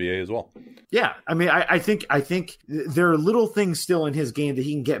team All NBA as well. Yeah, I mean, I think there are little things still in his game that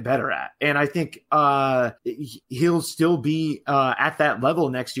he can get better at, and I think he'll still be at that level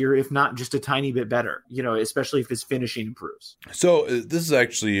next year, if not just a tiny bit better. Especially if his finishing improves. So this is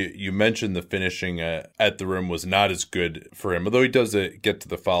actually, you mentioned the finishing at the rim was not as good for him, although he does get to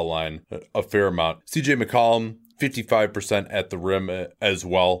the foul line a fair amount. CJ McCollum, 55% at the rim as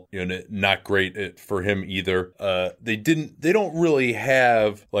well. Not great for him either. They don't really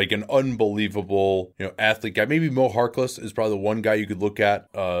have like an unbelievable, athlete guy. Maybe Mo Harkless is probably the one guy you could look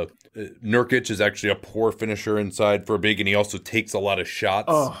at. Nurkic is actually a poor finisher inside for a big, and he also takes a lot of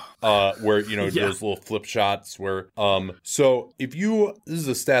shots. Where those little flip shots where so if this is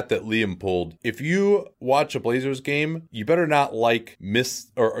a stat that Liam pulled, if you watch a Blazers game, you better not like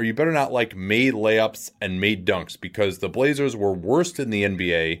or you better not like made layups and made dunks, because the Blazers were worst in the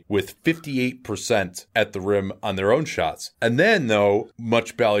NBA with 58% at the rim on their own shots. And then, though,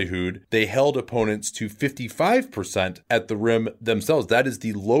 much ballyhooed, they held opponents to 55% at the rim themselves. That is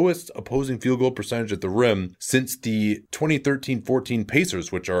the lowest opposing field goal percentage at the rim since the 2013-14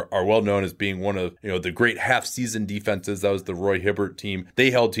 Pacers, which are are well known as being one of, the great half-season defenses. That was the Roy Hibbert team.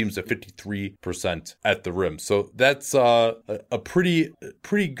 They held teams to 53% at the rim. So that's a pretty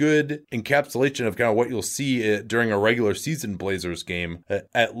good encapsulation of kind of what you'll see during a regular season Blazers game,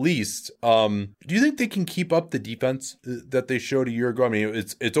 at least. Do you think they can keep up the defense that they showed a year ago? I mean,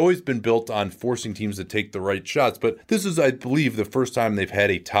 it's always been built on forcing teams to take the right shots, but this is, I believe, the first time they've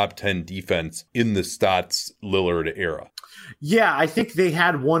had a top 10 defense in the Stotts Lillard era. Yeah, I think they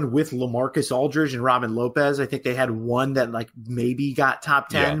had one with LaMarcus Aldridge and Robin Lopez. I think they had one that like maybe got top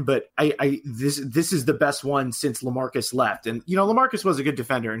 10, but this is the best one since LaMarcus left. And LaMarcus was a good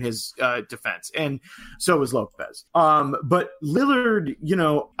defender in his defense, and so was Lopez. But Lillard,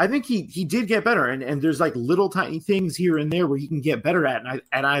 I think he did get better, and there's like little tiny things here and there where he can get better at.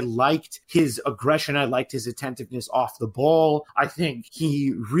 And I liked his aggression. I liked his attentiveness off the ball. I think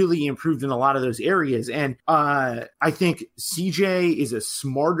he really improved in a lot of those areas. And I think CJ is a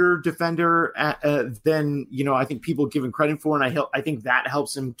smarter defender than I think people give him credit for, and I think that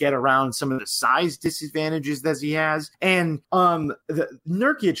helps him get around some of the size disadvantages that he has. And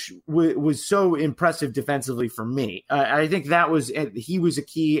Nurkic was so impressive defensively for me. I think he was a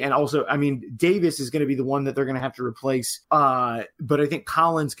key, and also, I mean, Davis is going to be the one that they're going to have to replace. But I think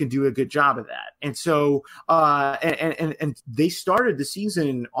Collins can do a good job of that. And so, and they started the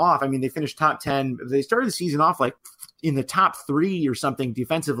season off. I mean, they finished top 10. They started the season off like in the top 3 or something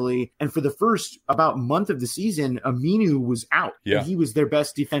defensively. And for the first about month of the season, Aminu was out. Yeah. He was their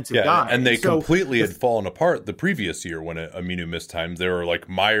best defensive guy. And they completely had fallen apart the previous year when Aminu missed time. They were like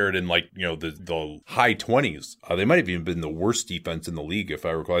mired in the high 20s. They might have even been the worst defense in the league, if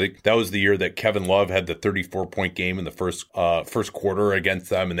I recall. I think that was the year that Kevin Love had the 34-point game in the first quarter against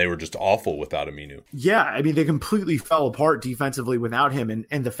them, and they were just awful without Aminu. Yeah, I mean, they completely fell apart defensively without him.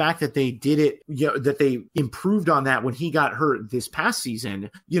 And the fact that they did it, that they improved on that when he got hurt this past season,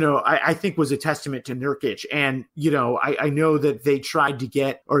 I think was a testament to Nurkic. And, I know that they tried to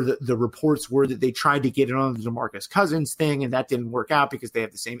get, or the reports were that they tried to get it on the DeMarcus Cousins thing, and that didn't work out because they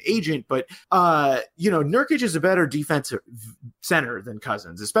have the same agent. But, Nurkic is a better defensive center than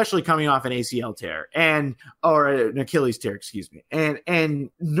Cousins, especially coming off an ACL tear or an Achilles tear, excuse me. And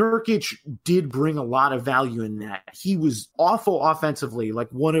Nurkic did bring a lot of value in that. He was awful offensively, like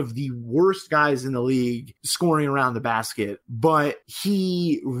one of the worst guys in the league scoring around the basket, but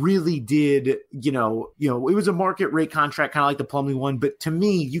he really did, it was a market rate contract, kind of like the Plumlee one. But to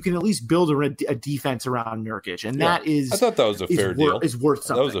me, you can at least build a defense around Nurkic. And that is, I thought that was a fair deal. Is worth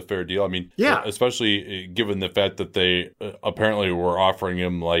something. That was a fair deal. I mean, especially given the fact that they apparently were offering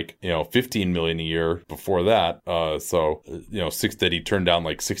him like, $15 million a year before that. That he turned down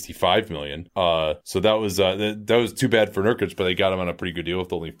like $65 million. So that was too bad for Nurkic, but they got him on a pretty good deal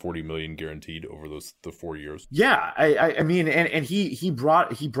with only $40 million guaranteed over the 4 years. Yeah, I mean, and he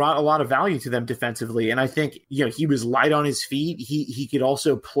brought a lot of value to them defensively, and I think he was light on his feet. He could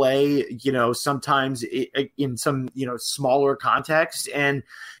also play sometimes in some smaller context, and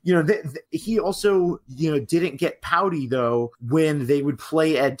he also didn't get pouty though when they would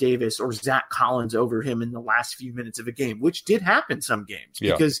play Ed Davis or Zach Collins over him in the last few minutes of a game, which did happen some games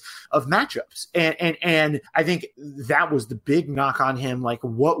because of matchups, and I think that was the big knock on him. Like,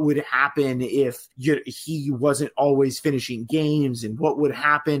 what would happen if he wasn't always finishing games, and what would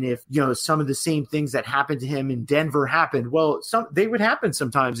happen if some of the same things that happened to him in Denver happened? Well, they would happen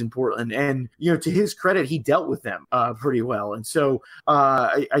sometimes in Portland, and to his credit, he dealt with them pretty well. And so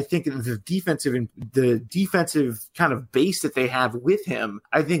I think the defensive kind of base that they have with him,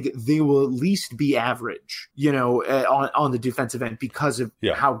 I think they will at least be average, on the defensive end because of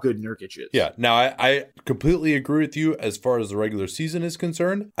how good Nurkic is. Yeah. Now I completely agree with you as far as the regular season is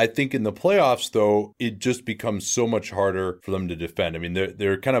concerned. I think in the playoffs though, it just becomes so much harder for them to defend. I mean,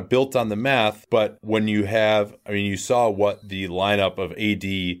 they're kind of built on the math, but when you saw what the lineup of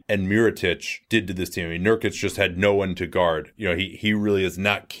AD and Mirotic did to this team. I mean, Nurkic just had no one to guard. He really is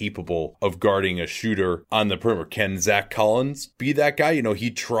not capable of guarding a shooter on the perimeter. Can Zach Collins be that guy?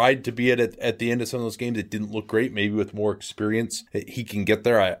 He tried to be it at the end of some of those games. It didn't look great. Maybe with more experience, he can get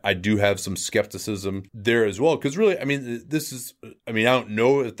there. I do have some skepticism there as well. Because really, I mean, I don't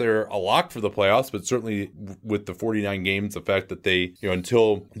know if they're a lock for the playoffs, but certainly with the 49 games, the fact that they,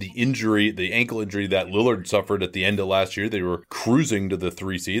 until the ankle injury that Lillard suffered at the end of last year, they were cruising to the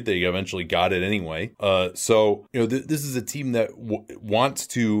 3 seed. They eventually got it anyway. This is a team that wants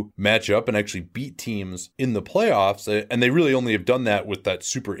to match up and actually beat teams in the playoffs. And they really only have done that with that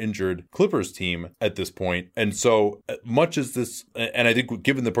super injured Clippers team at this point. And so much as this, and I think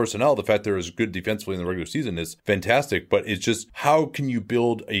given the personnel, the fact they're as good defensively in the regular season is fantastic, but it's just, how can you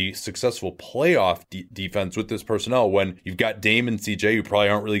build a successful playoff defense with this personnel when you've got Dame and CJ, who probably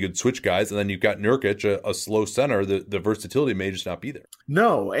aren't really good switch guys, and then you've got Nurkic, a slow center. The versatility may just not be there.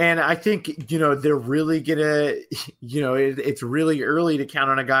 No, and I think, they're really going to, it's really early to count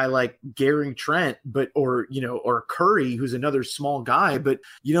on a guy like Gary Trent, or Curry, who's another small guy, but,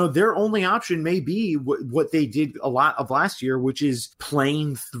 their only option may be what they did a lot of last year, which is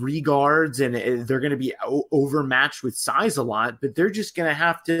playing three guards, and they're going to be overmatched with size a lot, but they're just going to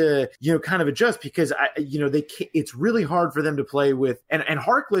have to, kind of adjust because, it's really hard for them to play with, and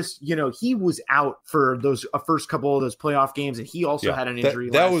Harkless, he was out for those first couple of those playoff games, and he also had an injury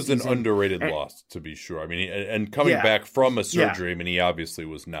that was season. An underrated loss, to be sure. I mean, and coming back from a surgery, I mean, he obviously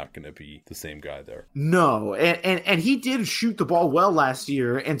was not going to be the same guy there. No, and he did shoot the ball well last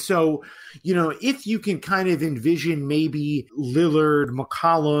year, and so, if you can kind of envision maybe Lillard,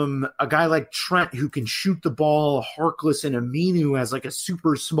 McCollum, a guy like Trent who can shoot the ball, Harkless and Aminu as like a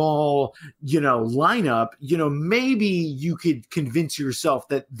super small, lineup, maybe you could convince yourself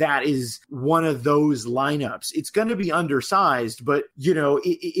that is one of those lineups. It's going to be undersized, but,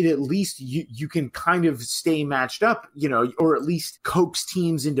 it at least you can kind of stay matched up, or at least coax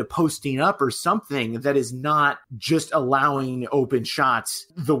teams into posting up or something that is not just allowing open shots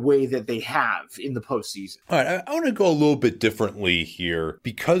the way that they have in the postseason. All right, I want to go a little bit differently here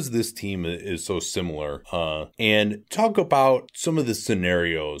because this team is so similar, and talk about some of the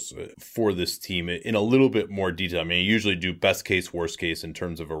scenarios for this team in a little bit more detail. I mean, I usually do best case, worst case in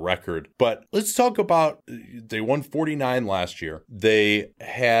terms of a record, but let's talk about, they won 49 last year. They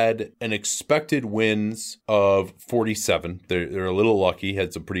had an expected wins of 47. They're a little lucky,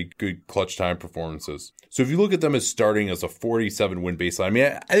 had some pretty good clutch time performances. So if you look at them as starting as a 47 win baseline, I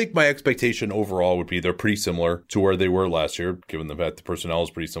mean, I think my expectation overall would be they're pretty similar to where they were last year, given the fact the personnel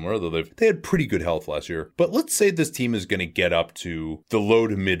is pretty similar, though they had pretty good health last year. But let's say this team is going to get up to the low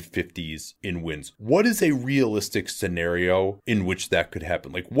to mid 50s in wins. What is a realistic scenario in which that could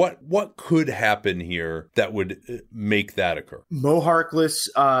happen? Like what could happen here that would make that occur? Mo Harkless,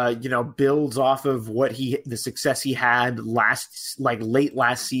 builds off of the success he had late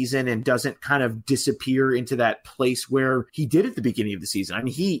last season and doesn't kind of disappear into that place where he did at the beginning of the season. I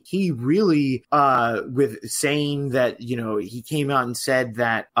mean, he really, with saying that, he came out and said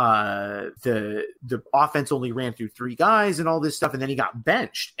that the offense only ran through three guys and all this stuff, and then he got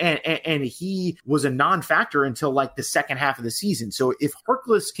benched, and he was a non-factor until like the second half of the season. So if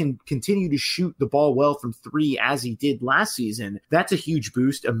Harkless can continue to shoot the ball well from three as he did last season, that's a huge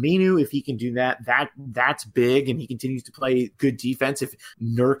boost. Aminu, if he can do that's big, and he continues to play good defense. If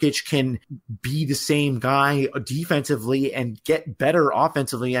Nurkic can be the same guy defensively and get better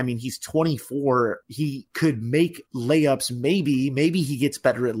offensively, I mean, he's 24. He could make layups. Maybe he gets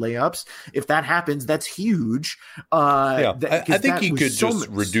better at layups. If that happens, that's huge. I think he could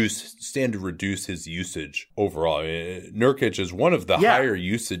stand to reduce his usage overall. Nurkic is one of the higher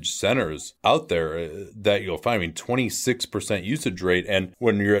usage centers out there that you'll find. I mean, 26% usage rate, and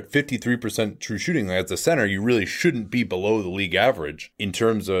when you're at 53% true shooting as a center, you really shouldn't be below the league average in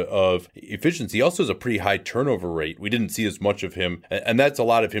terms of efficiency. He also has a pretty high turnover rate. We didn't see as much of him, and that's a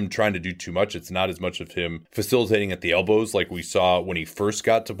lot of him trying to do too much. It's not as much of him facilitating at the elbows like we saw when he first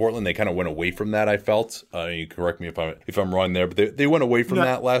got to Portland. They kind of went away from that, I felt. You correct me if I'm wrong there, but they went away from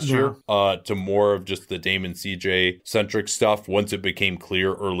that last year to more of just the Dame and CJ centric stuff once it became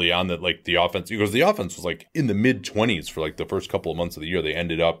clear early on that like the offense, because the offense was like in the mid 20s for like the first couple of months of the year. They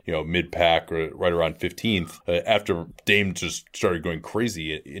ended up, mid pack or right around 15th after Dame just started going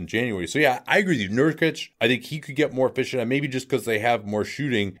crazy in January. So yeah, I agree with you. Nurkic, I think he could get more efficient, and maybe just because they have more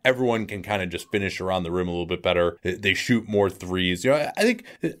shooting, everyone can kind of just finish around the rim a little bit better. They shoot more threes. I think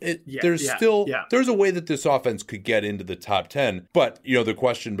there's a way that this offense could get into the top 10. But the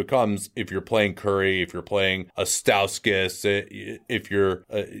question becomes, if you're playing Curry, if you're playing a Stauskas, if you're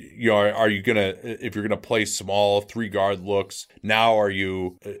if you're gonna play small 3-guard looks, now are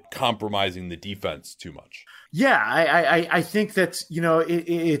you compromising the defense too much? Yeah, I think that's,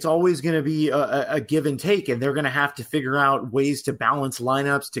 it's always going to be a give and take, and they're going to have to figure out ways to balance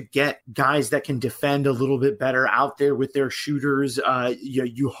lineups to get guys that can defend a little bit better out there with their shooters.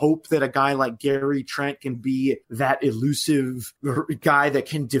 You hope that a guy like Gary Trent can be that elusive guy that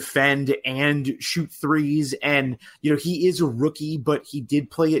can defend and shoot threes. And, he is a rookie, but he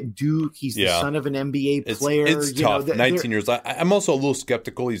did play at Duke. He's the son of an NBA player. It's tough. 19 years. I'm also a little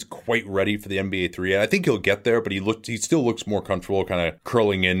skeptical he's quite ready for the NBA 3. And I think he'll get there, but he still looks more comfortable kind of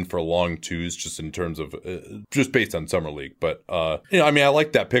curling in for long twos, just in terms of just based on summer league. But I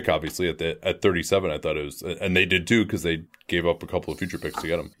like that pick obviously at 37. I thought it was, and they did too, because they gave up a couple of future picks to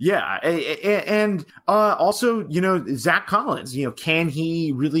get him. Yeah. And also, Zach Collins, can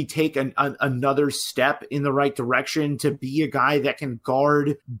he really take another step in the right direction to be a guy that can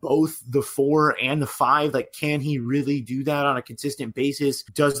guard both the 4 and the 5? Like, can he really do that on a consistent basis?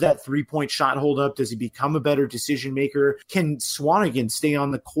 Does that 3-point shot hold up? Does he become a better decision maker? Can Swanigan stay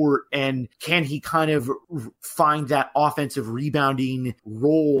on the court, and can he kind of find that offensive rebounding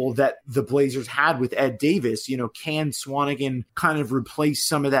role that the Blazers had with Ed Davis? Can Swanigan kind of replace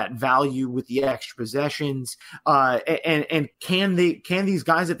some of that value with the extra possessions? And can these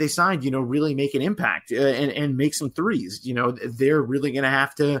guys that they signed, really make an impact and make some threes? They're really going to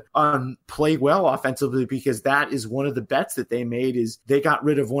have to play well offensively, because that is one of the bets that they made. Is they got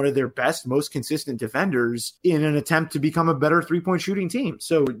rid of one of their best, most consistent defenders in an attempt to become a better 3-point shooting team.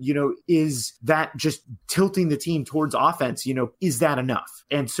 So, is that just tilting the team towards offense? Is that enough?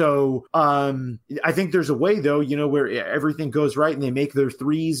 And so I think there's a way, though, where everything goes right and they make their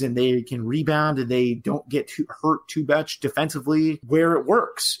threes and they can rebound and they don't get hurt too much defensively, where it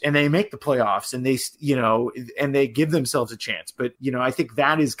works, and they make the playoffs and they, and they give themselves a chance. But, I think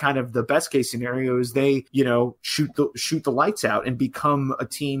that is kind of the best case scenario, is they, shoot the lights out and become a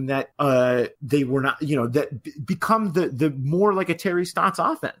team that they were not, that become the more like a Terry Stotts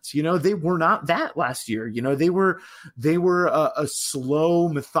offense. They were not that last year. They were a slow,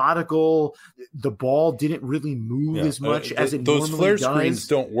 methodical, the ball didn't really move as much as it normally does. Those flare screens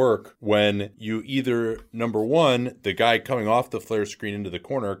don't work when you either, number one, the guy coming off the flare screen into the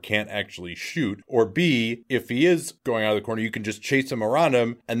corner can't actually shoot, or B, if he is going out of the corner, you can just chase him around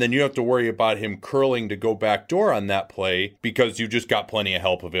him, and then you have to worry about him curling to go back door on that play because you've just got plenty of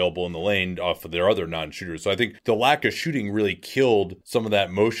help available in the lane off of their other non-shooters. So I think the lack of shooting really killed some of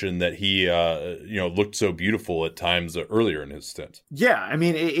that motion that he, looked so beautiful at times earlier in his stint. Yeah, I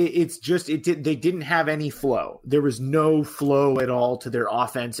mean, they didn't have any flow. There was no flow at all to their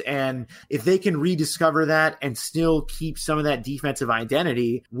offense. And if they can rediscover that and still keep some of that defensive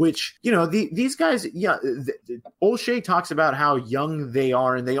identity, which, these guys, Olshey talks about how young they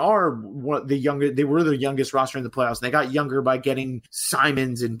are, and they are they were the youngest roster in the playoffs, and they got younger by getting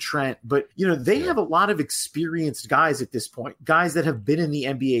Simons and Trent. But, they have a lot of experienced guys at this point, guys that have been in the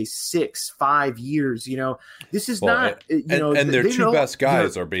NBA 6-5 years. This is not, and their two best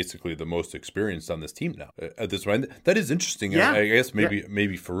guys are basically the most experienced on this team now at this point. That is interesting. Yeah. I guess maybe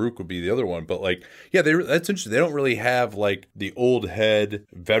Farouk would be the other one, but that's interesting. They don't really have like the old head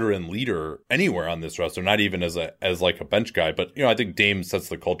veteran leader anywhere on this roster, not even as like a bench guy. But I think Dame sets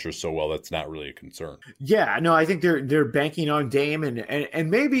the culture so well that's not really a concern. Yeah, no, I think they're banking on Dame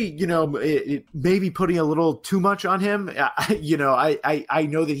and maybe maybe putting a little too much on him. I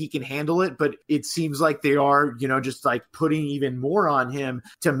know that he can handle it, but it seems like they are just like putting even more on him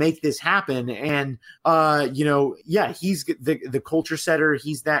to make this happen. And he's the culture setter.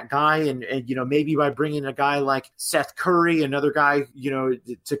 He's that guy, and maybe by bringing a guy like Seth Curry, another guy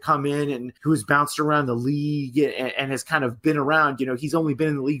to come in and who's bounced around the league and has kind of been around. He's only been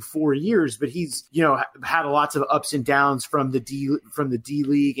in the league 4 years, but he's had lots of ups and downs from the D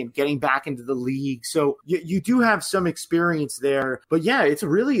League and getting back into the league. So you do have some experience there. But yeah, it's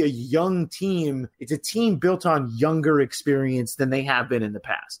really a young team. It's a team built on younger experience than they have been in the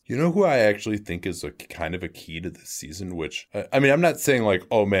past. You know who I actually think is a kind of a key to this season, which, I mean, I'm not saying like,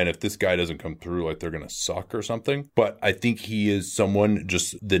 oh man, if this guy doesn't come through, like they're going to suck or something, but I think he is someone,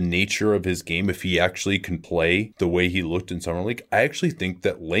 just the nature of his game, if he actually can play the way he looked in Summer League, I actually think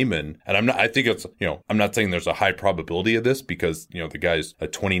that Layman, and I think it's, I'm not saying there's a high probability of this because, the guy's a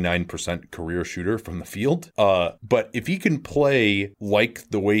 29% career shooter from the field. But if he can play like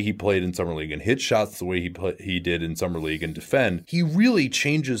the way he played in Summer League and hit shots the way he did in Summer League and defend, he really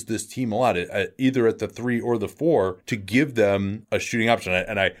changes this team a lot, either at the 3 or the 4, to give them a shooting option.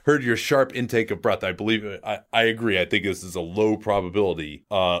 And I heard your sharp intake of breath. I believe I agree. I think this is a low probability.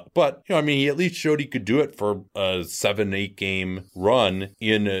 But he at least showed he could do it for a 7-8 game run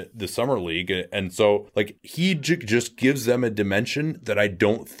in the Summer League. And so like he just gives them a dimension that I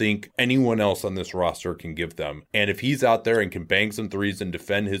don't think anyone else on this roster can give them. And if he's out there and can bang some threes and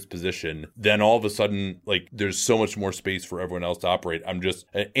defend his position, then all of a sudden, like, there's so much more space for everyone else to operate.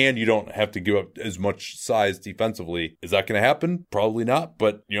 And you don't have to give up as much size defensively. Is that going to happen? Probably not.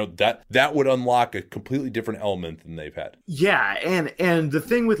 But that would unlock a completely different element than they've had. Yeah, and the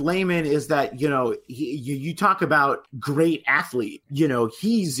thing with Layman is that you talk about great athlete.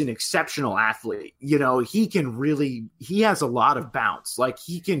 He's an exceptional athlete. He has a lot of bounce. Like,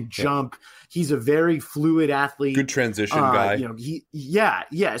 he can jump. He's a very fluid athlete. Good transition guy.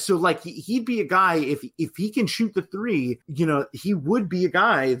 So like he'd be a guy if he can shoot the 3. He would be a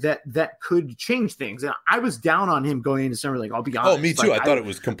guy that could change things. And I was down down on him going into summer league. I'll be honest. Oh, me too. Like, I thought it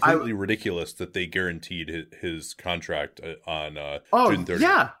was completely ridiculous that they guaranteed his contract on June 30th.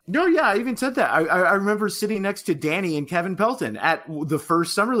 Yeah. No, yeah. I even said that. I remember sitting next to Danny and Kevin Pelton at the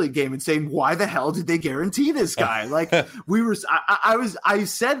first summer league game and saying, why the hell did they guarantee this guy? Like I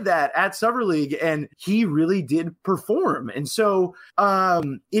said that at summer league, and he really did perform. And so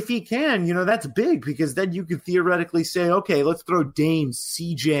if he can, that's big, because then you could theoretically say, okay, let's throw Dame,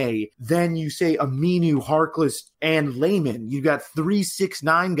 CJ, then you say Aminu, Harkless, and Layman. You got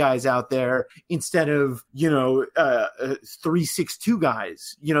 3-6-9 guys out there instead of 3-6-2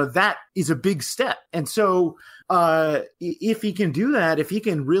 guys. That is a big step. And so if he can do that, if he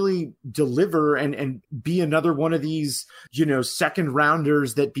can really deliver and be another one of these, second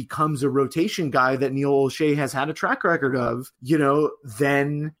rounders that becomes a rotation guy that Neil Olshey has had a track record of,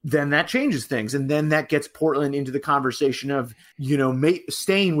 then that changes things. And then that gets Portland into the conversation of,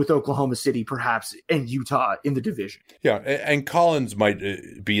 staying with Oklahoma City, perhaps, and Utah in the division. Yeah. And Collins might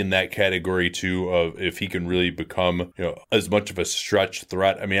be in that category too, of if he can really become, as much of a stretch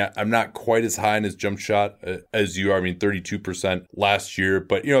threat. I mean, I'm not quite as high in his jump shot as you are. I mean, 32% last year,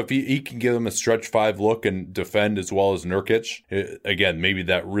 but if he can give him a stretch 5 look and defend as well as Nurkic, again, maybe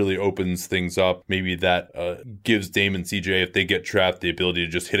that really opens things up. Maybe that gives Dame and CJ, if they get trapped, the ability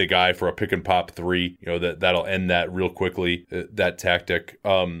to just hit a guy for a pick and pop 3. That'll end that real quickly. That tactic.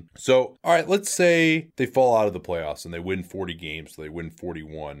 So all right, let's say they fall out of the playoffs and they win 40 games, so they win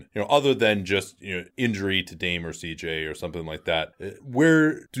 41. Other than just injury to Dame or CJ or something like that,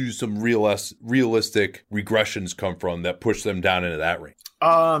 where do some realistic regressions come from that push them down into that range?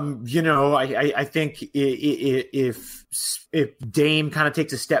 I think if Dame kind of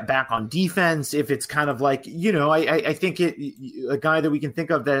takes a step back on defense, if it's kind of like, I think a guy that we can think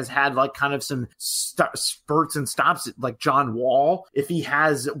of that has had like kind of some spurts and stops, like John Wall, if he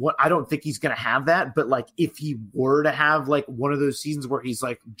has what, I don't think he's going to have that, but like if he were to have like one of those seasons where he's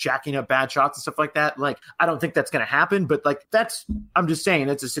like jacking up bad shots and stuff like that, like I don't think that's going to happen, but like I'm just saying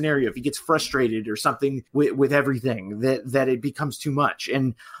that's a scenario. If he gets frustrated or something with everything that it becomes too much.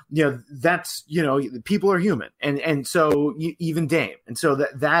 And, that's, people are human. And so even Dame. And so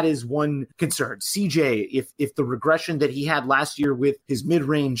that is one concern. CJ, if the regression that he had last year with his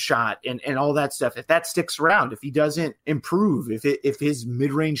mid-range shot and all that stuff, if that sticks around, if he doesn't improve, if his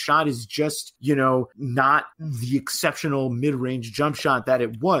mid-range shot is just, not the exceptional mid-range jump shot that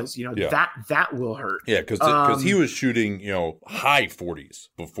it was, that will hurt. Yeah. Cause he was shooting, high 40s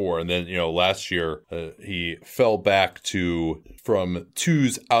before. And then, last year he fell back to from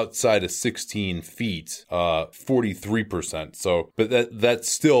twos outside of 16 feet, 43%. So, but that's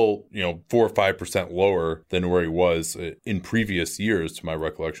still, 4 or 5% lower than where he was in previous years, to my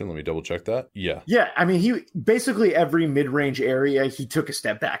recollection. Let me double check that. Yeah. Yeah. I mean, he basically every mid-range area, he took a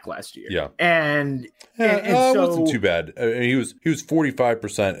step back last year. Yeah. And so it wasn't too bad. I mean, he was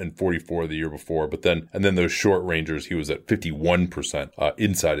 45% and 44 the year before, but then those short rangers, he was at 51%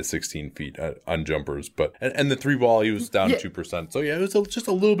 inside of 16 feet on jumpers. But, and the 3-ball, he was down 2%. So yeah, it was just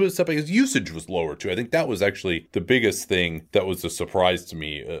a little bit of step back. His usage was lower too. I think that was actually the biggest thing that was a surprise to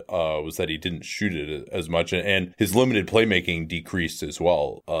me, was that he didn't shoot it as much, and his limited playmaking decreased as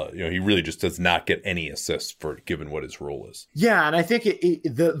well. He really just does not get any assists for given what his role is. Yeah, and I think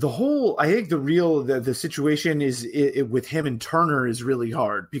the situation is with him and Turner is really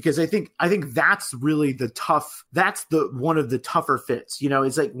hard, because I think that's really that's one of the tougher fits.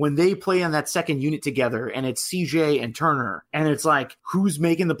 It's like when they play on that second unit together and it's CJ and Turner, and it's like who's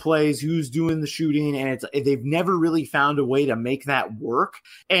making the plays, who's doing the shooting, and they've never really found a way to make that work.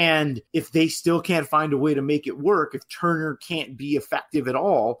 And if they still can't find a way to make it work, if Turner can't be effective at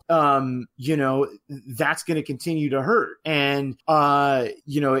all, that's going to continue to hurt. And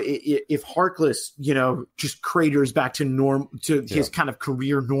if Harkless, just craters back to his kind of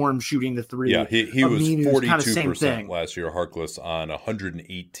career norm shooting the 3. Yeah, he was 42% last year, Harkless, on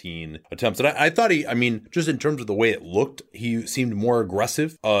 118 attempts. And I thought just in terms of the way it looked, he seemed more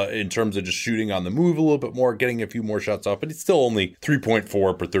aggressive in terms of just shooting on the move a little bit more, getting a few more shots off, but it's still only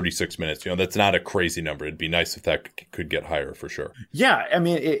 3.4 per 36 minutes. That's not a crazy number. It'd be nice if that could get higher for sure. Yeah, I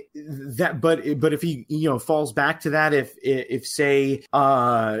mean but if he falls back to that, if say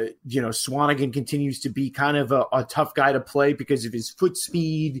Swanigan continues to be kind of a tough guy to play because of his foot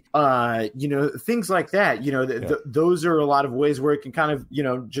speed, things like that, those are a lot of ways where it can kind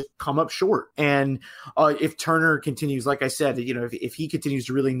of just come up short. And if Turner continues, like I said, if he continues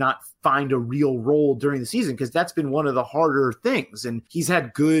to really not find a real role during the season, because that's been one of the harder things. And he's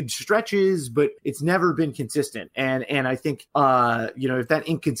had good stretches, but it's never been consistent. And I think, if that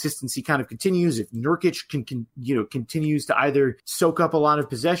inconsistency kind of continues, if Nurkic continues to either soak up a lot of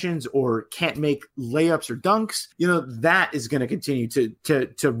possessions or can't make layups or dunks, that is going to continue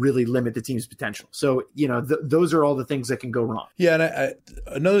to really limit the team's potential. So, those are all the things that can go wrong. Yeah. And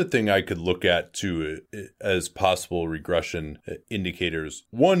another thing I could look at too as possible regression indicators.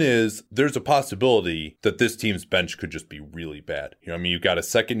 One is there's a possibility that this team's bench could just be really bad. You've got a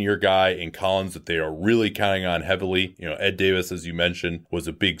second-year guy in Collins that they are really counting on heavily. Ed Davis, as you mentioned, was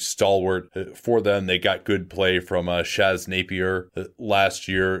a big stalwart for them. They got good play from Shaz Napier last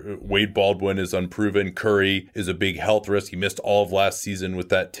year. Wade Baldwin is unproven. Curry is a big health risk. He missed all of last season with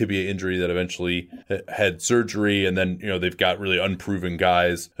that tibia injury that eventually had surgery. And then, they've got really unproven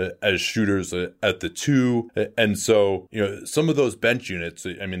guys as shooters at the 2. And so, some of those bench units,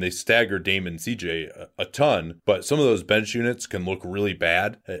 they stagger Dame and CJ a ton, but some of those bench units can look really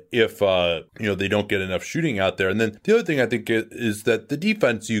bad if, they don't get enough shooting out there. And then the other thing I think is that the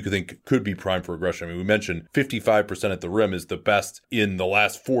defense you could think could be primed for aggression. We mentioned 55% at the rim is the best in the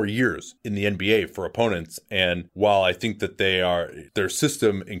last 4 years in the NBA for opponents. And while I think that their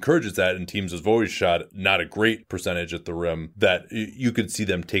system encourages that, and teams have always shot not a great percentage at the rim, that you could see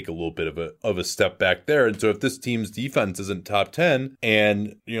them take a little bit of a step back there. And so if this team's defense isn't top 10,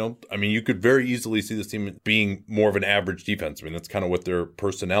 and you could very easily see this team being more of an average defense. That's kind of what their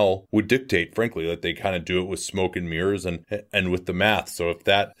personnel would dictate, frankly, that they kind of do it with smoke and mirrors and with the math. So if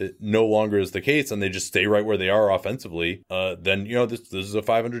that no longer is the case and they just stay right where they are offensively, then this is a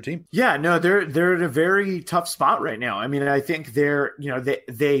 500 team. Yeah, no, they're in a very tough spot right now. I think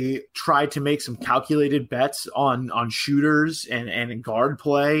they tried to make some calculated bets on shooters and guard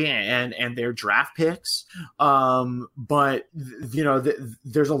play and their draft picks, but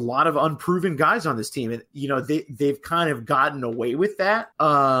there's a lot of unproven guys on this team, and they've kind of gotten away with that.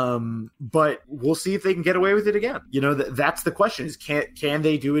 But we'll see if they can get away with it again. That's the question: is can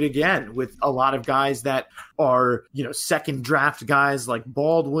they do it again with a lot of guys that are second draft guys like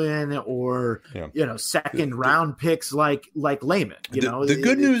Baldwin or second round picks like Layman. The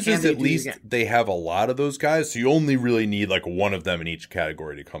good news is at least they have a lot of those guys, so you only really need like one of them in each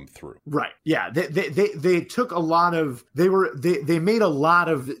category to come through. Right. Yeah. They took a lot of they made a lot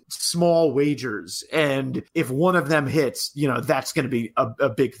of small wagers, and if one of them hits, that's going to be a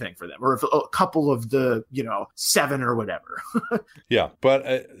big thing for them, or if a couple of the 7 or whatever. Yeah,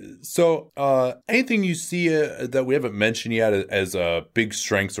 but so anything you see that we haven't mentioned yet as big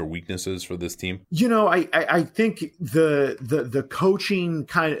strengths or weaknesses for this team? I think the coaching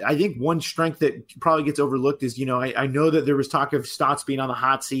I think one strength that probably gets overlooked is I know that there was talk of Stotts being on the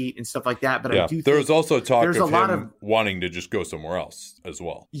hot seat and stuff like that, but I do think there was also talk of him wanting to just go somewhere else as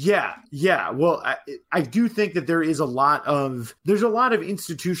well. Yeah. Well, I do think that there's a lot of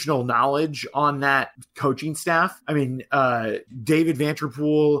institutional knowledge on that coaching staff. David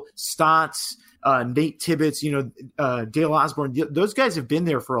Vanterpool, Stotts, Nate Tibbetts, Dale Osborne, those guys have been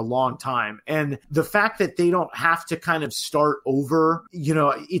there for a long time. And the fact that they don't have to kind of start over,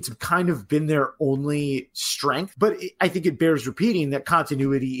 it's kind of been their only strength. But I think it bears repeating that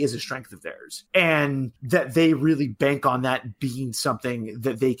continuity is a strength of theirs, and that they really bank on that being something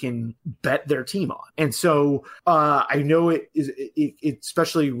that they can bet their team on. And so I know it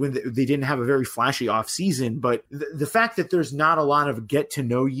especially when they didn't have a very flashy off season, but the fact that there's not a lot of get to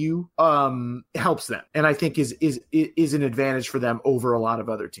know you helps them, and I think is an advantage for them over a lot of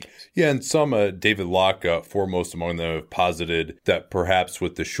other teams. Yeah, and some David Locke, foremost among them, have posited that perhaps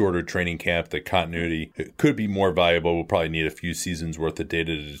with the shorter training camp, the continuity could be more valuable. We'll probably need a few seasons worth of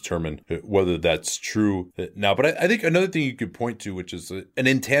data to determine whether that's true now. But I think another thing you could point to, which is an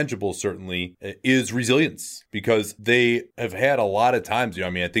intangible certainly, is resilience, because they have had a lot of times.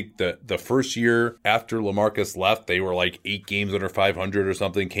 I think the first year after LaMarcus left, they were like 8 games under 500 or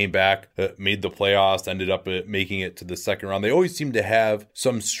something, came back, made the playoffs, ended up making it to the second round. They always seem to have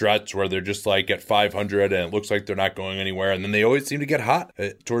some stretch where they're just like at 500 and it looks like they're not going anywhere. And then they always seem to get hot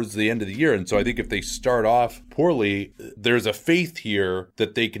towards the end of the year. And so I think if they start off poorly, there's a faith here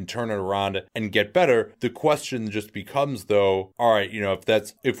that they can turn it around and get better. The question just becomes, though, all right,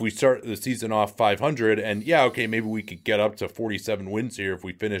 if we start the season off 500 and maybe we could get up to 47 wins here if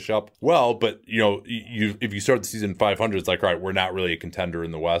we finish up well, but if you start the season 500, it's like, all right, we're not really a contender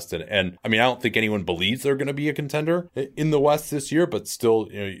in the West. And I don't think anyone believes they're going to be a contender in the West this year, but still,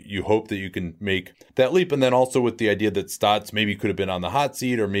 you hope that you can make that leap. And then also with the idea that Stotts maybe could have been on the hot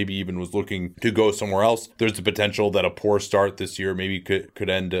seat, or maybe even was looking to go somewhere else, there's the potential that a poor start this year maybe could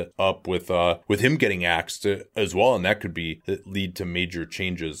end up with him getting axed as well, and that could lead to major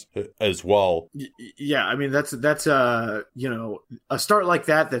changes as well. Yeah, I mean that's a start like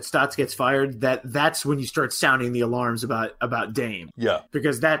that Stotts gets fired. That's when you start sounding the alarms about Dame. Yeah,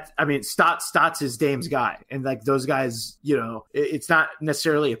 because Stotts is Dame's guy, and like those guys, it's not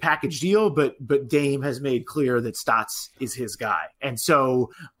necessarily a package deal, but Dame has made clear that Stotts is his guy, and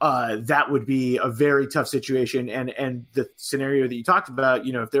so that would be a very tough situation. And the scenario that you talked about,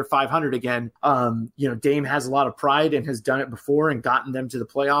 if they're 500 again, Dame has a lot of pride and has done it before and gotten them to the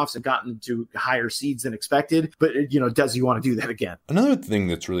playoffs and gotten to higher seeds than expected. But does he want to do that again? Another thing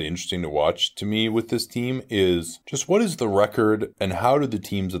that's really interesting to watch to me with this team is just what is the record and how do the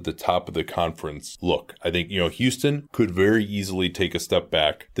teams at the top of the conference look? I think Houston could very easily take a step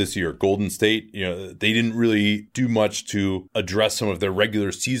back this year. Golden State, they didn't really do much to address some of their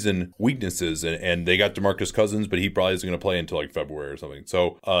regular season weaknesses, and they got DeMarcus Cousins, but he probably isn't going to play until like February or something.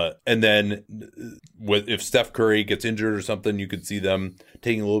 So, and then if Steph Curry gets injured or something, you could see them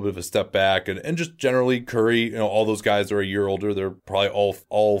taking a little bit of a step back, and just generally Curry, all those guys are a year older. They're probably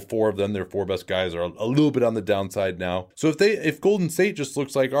all four of them, their four best guys, are a little bit on the downside now. So if Golden State just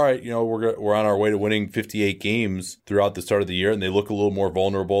looks like, all right, we're on our way to winning 58 games throughout the start of the year, and they look a little more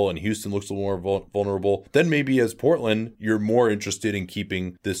vulnerable, and Houston looks a little more vulnerable, then maybe as Portland, you're more interested in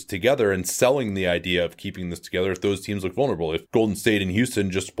keeping this together and selling the idea of keeping this together if those teams look vulnerable. If Golden State and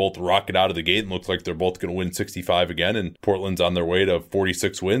Houston just both rocket out of the gate and looks like they're both going to win 65 again, and Portland's on their way to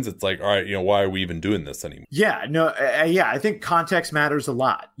 46 wins, it's like, all right, why are we even doing this anymore? Yeah, no, I think context matters a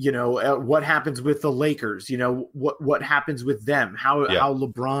lot. What happens with the Lakers? What happens with them? How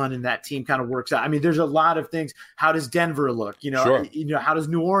LeBron and that team kind of works out. I mean, there's a lot of things. How does Denver look? Sure. How does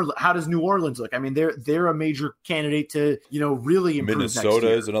New Orleans look? I mean, they're a major candidate to really improve.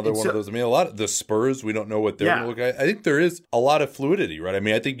 Minnesota is another one of those. I mean, a lot of the Spurs, we don't know what they're going to look like. I think there is a lot of fluidity, right? I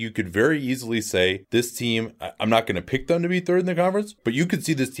mean, I think you could very easily say this team, I'm not going to pick them to be third in the conference, but you could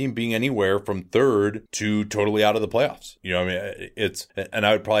see this team being anywhere from third to totally out of the playoffs. And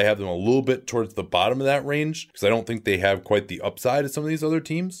I would probably have them a little bit towards the bottom of that range because I don't think they have quite the upside of some of these other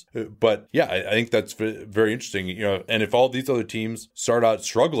teams. But yeah, I think that's very interesting. And if all these other teams start out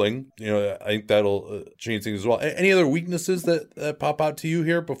struggling, I think that'll change things as well. Any other weaknesses that pop out to you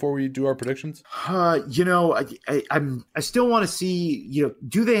here before we do our predictions? I still want to see,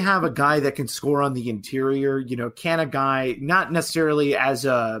 do they have a guy that can score on the interior? Can a guy, not necessarily as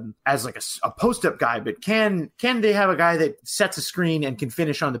like a post-up guy, but can they have a guy that sets a screen and can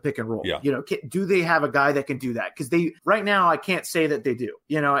finish on the pick and roll? Yeah. Do they have a guy that can do that? Because right now I can't say that they do.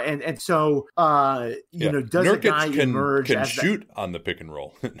 So does Nurkic a guy emerge can as shoot on the pick and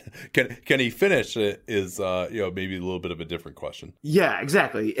roll? Can he finish? Is maybe a little bit of a different question. Yeah,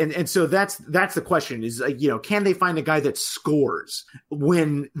 exactly. And so that's the question is, can they find a guy that scores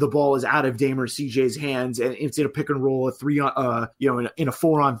when the ball is out of Dame or CJ's hands and it's in a pick and roll, a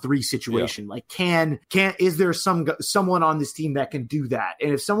 4-on-3 situation? Yeah. Like, is there someone on this team that can do that?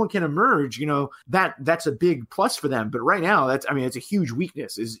 And if someone can emerge, that's a big plus for them. But right now, it's a huge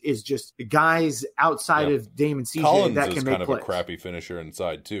weakness is just guys outside of Dame and CJ Collins that can make kind of plays. A crappy finisher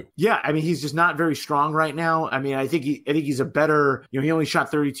inside too. Yeah, I mean, he's just not very strong right now. I mean, I think he's a better. He only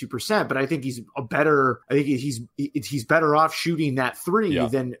shot 32%, but I think he's better off shooting that three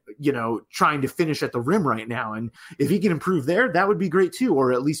than trying to finish at the rim right now. And if he can improve there, that would be great too,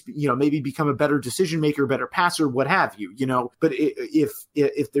 or at least maybe become a better decision maker, better passer, what have you. But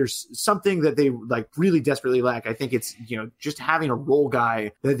if there's something that they like really desperately lack, I think it's just having a role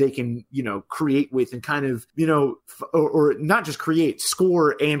guy that they can create with and kind of or not just create,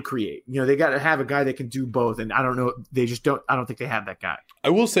 score and create. They got to have a guy that can do both, and I don't know. I don't think they have that guy. I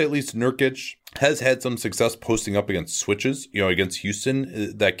will say at least Nurkic has had some success posting up against switches, against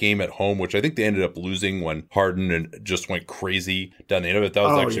Houston, that game at home, which I think they ended up losing when Harden and just went crazy down the end of it.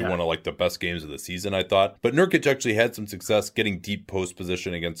 That was one of like the best games of the season, I thought. But Nurkic actually had some success getting deep post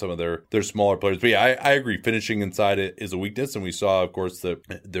position against some of their smaller players. But yeah, I agree. Finishing inside it is a weakness. And we saw, of course, that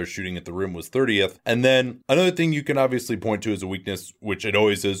their shooting at the rim was 30th. And then another thing you can obviously point to as a weakness, which it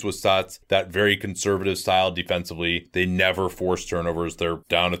always is with Stotts, that very conservative style defensively. They never force turnovers. They're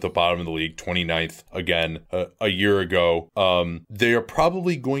down at the bottom of the league, 29th again a year ago. They are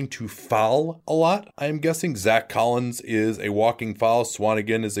probably going to foul a lot. I'm guessing Zach Collins is a walking foul.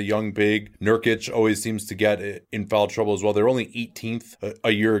 Swanigan is a young big. Nurkic always seems to get in foul trouble as well. They're only 18th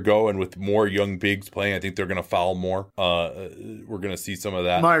a year ago, and with more young bigs playing, I think they're going to foul more. We're going to see some of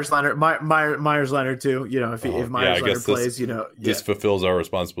that. Myers Leonard too. If Myers Leonard plays, this fulfills our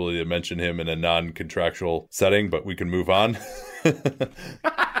responsibility to mention him in a non-contractual setting, but we can move on.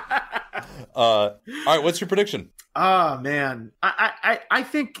 All right, what's your prediction? Oh man, I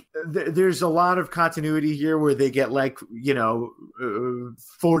think there's a lot of continuity here where they get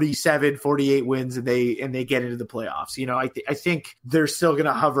 47, 48 wins and they get into the playoffs. I think they're still going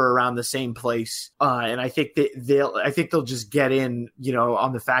to hover around the same place, and I think that they'll just get in.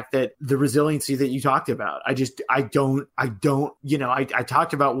 On the fact that the resiliency that you talked about. I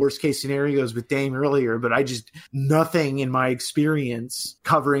talked about worst case scenarios with Dame earlier, but nothing in my experience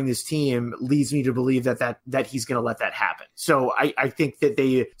covering this team leads me to believe that he's going to let that happen. So I think that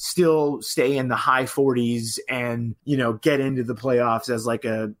they still stay in the high 40s and, get into the playoffs as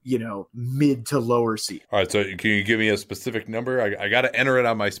a mid to lower seed. All right. So can you give me a specific number? I got to enter it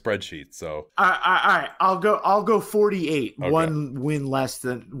on my spreadsheet. So all right. I'll go 48. Okay. One win less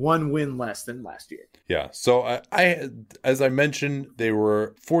than last year. Yeah. So I as I mentioned, they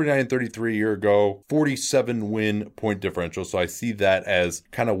were 49-33 a year ago, 47 win point differential. So I see that as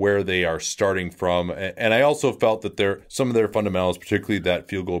kind of where they are starting from. And I also felt that some of their fundamentals, particularly that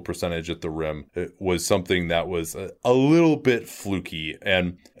field goal percentage at the rim, was something that was a little bit fluky.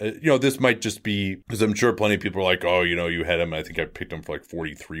 And, this might just be because I'm sure plenty of people are like, oh, you had him. I think I picked him for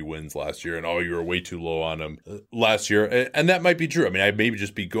 43 wins last year. And, oh, you were way too low on him last year. And that might be true. I mean, I may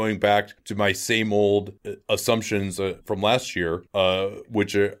just be going back to my same old assumptions from last year,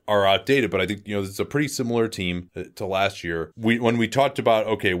 which are outdated. But I think, this is a pretty similar team to last year. When we talked about,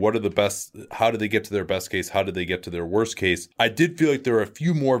 okay, what are the best, how do they get to their best case? How do they get to their worst case? I did feel like there are a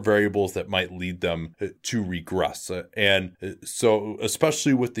few more variables that might lead them to regress. And so,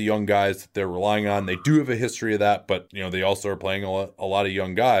 especially with the young guys that they're relying on, they do have a history of that, but, they also are playing a lot of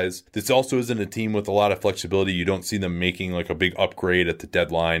young guys. This also isn't a team with a lot of flexibility. You don't see them making a big upgrade at the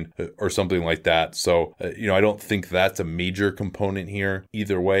deadline or something like that. So, I don't think that's a major component here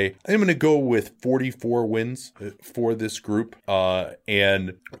either way. I'm going to go with 44 wins for this group.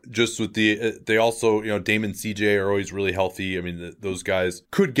 And just with they also, Dame and CJ are always really healthy. I mean, those guys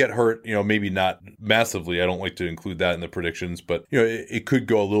could get hurt, maybe not massively. I don't like to include that in the predictions, but, it could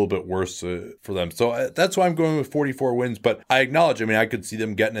go a little bit worse for them. So that's why I'm going with 44 wins. But I acknowledge, I could see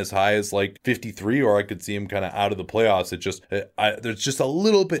them getting as high as 53, or I could see them kind of out of the playoffs. It just, there's just a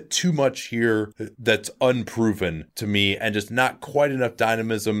little bit too much here that's unproven to me, and just not quite enough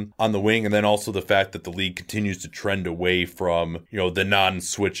dynamism on the wing. And then also the fact that the league continues to trend away from, the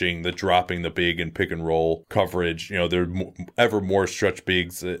non-switching, the dropping the big and pick and roll coverage. There are ever more stretch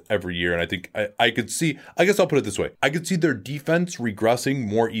bigs every year. And I think I could see, I guess I'll put it this way. I could see their defense regressing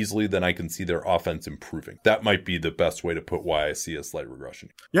more easily than I can see their offense improving. That might be the best way to put why I see a slight regression.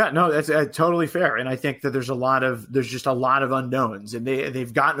 Yeah, no, that's totally fair. And I think that there's just a lot of unknowns, and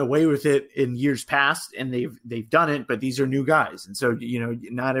they've gotten away with it in years past, and they've done it, but these are new guys. And so,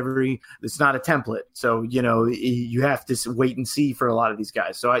 it's not a template. So, you have to wait and see for a lot of these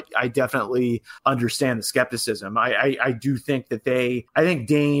guys. So I definitely understand the skepticism. I do think that I think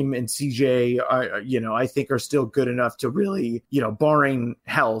Dame and CJ are, I think are still good enough to really, barring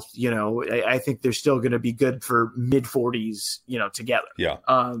health, I think they're still going to be good for mid 40s, together. Yeah.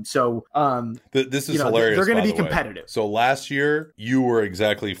 This is hilarious. They're going to be competitive. So last year you were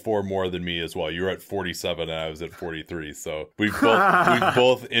exactly 4 more than me as well. You were at 47 and I was at 43. So we've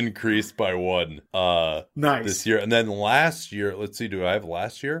both increased by 1 nice this year. And then last year, let's see, do I have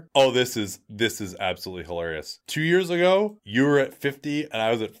last year? Oh, this is absolutely hilarious. 2 years ago, you were at 50 and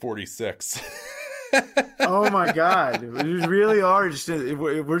I was at 46. Oh my God! We really are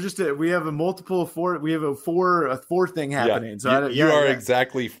we have a multiple 4. We have a 4 thing happening. Yeah, so you are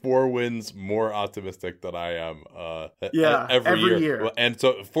exactly 4 wins more optimistic than I am. Every year. And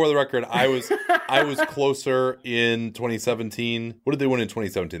so, for the record, I was closer in 2017. What did they win in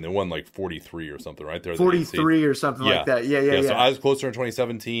 2017? They won 43 or something, right? 43 or something like that. Yeah. So I was closer in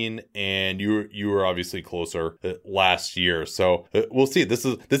 2017, and you were obviously closer last year. So we'll see. This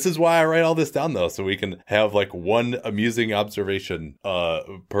is why I write all this down, though, so we can have one amusing observation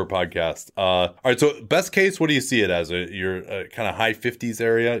per podcast. All right, so best case, what do you see it as? Your kind of high 50s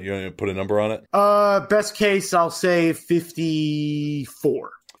area? You want to put a number on it? Best case, I'll say 54.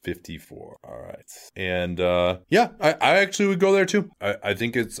 54. All right. And I actually would go there too. I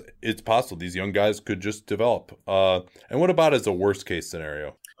think it's possible these young guys could just develop. And what about as a worst case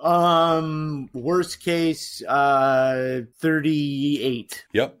scenario? Worst case, 38.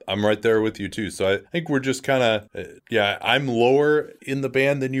 Yep, I'm right there with you too. So I think we're just kind of, I'm lower in the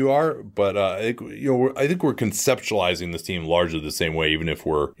band than you are, but I think we're conceptualizing this team largely the same way, even if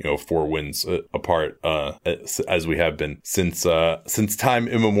we're 4 wins apart, as we have been since time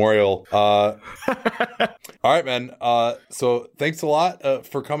immemorial. All right, man. So thanks a lot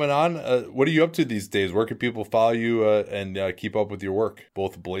for coming on. What are you up to these days? Where can people follow you and keep up with your work,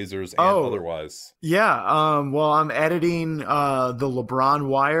 both Blazers and otherwise? Yeah. Well, I'm editing the LeBron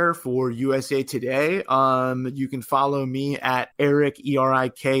Wire for USA Today. You can follow me at Erik,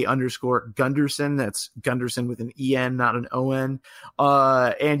 ERIK _Gunderson. That's Gunderson with an EN, not an ON.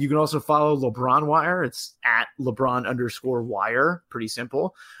 And you can also follow LeBron Wire. It's at LeBron _Wire. Pretty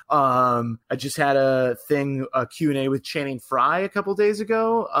simple. I just had a Q&A with Channing Frye a couple days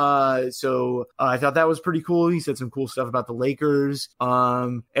ago. So I thought that was pretty cool. He said some cool stuff about the Lakers.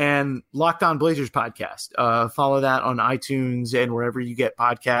 And Locked On Blazers podcast. Follow that on iTunes and wherever you get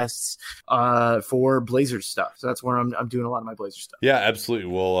podcasts for Blazers stuff. So that's where I'm doing a lot of my Blazers stuff. Yeah,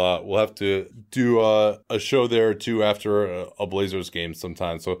 absolutely. We'll have to do a show there or two after a Blazers game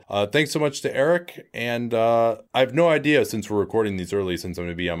sometime. So thanks so much to Erik. And I have no idea, since we're recording these early, since I'm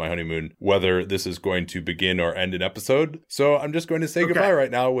going to be on my honeymoon, whether this is going to begin or end an episode. So I'm just going to say goodbye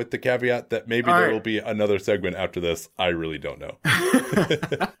right now with the caveat that maybe there will be another segment after this. I really don't know.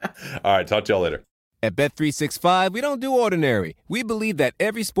 All right. Talk to y'all later. At Bet365, we don't do ordinary. We believe that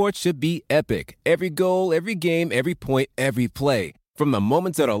every sport should be epic. Every goal, every game, every point, every play. From the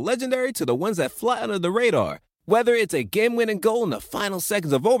moments that are legendary to the ones that fly under the radar. Whether it's a game-winning goal in the final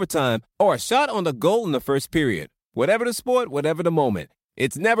seconds of overtime or a shot on the goal in the first period. Whatever the sport, whatever the moment.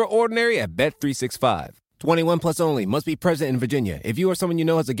 It's never ordinary at Bet365. 21 plus only. Must be present in Virginia. If you or someone you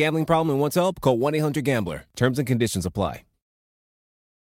know has a gambling problem and wants help, call 1-800-GAMBLER. Terms and conditions apply.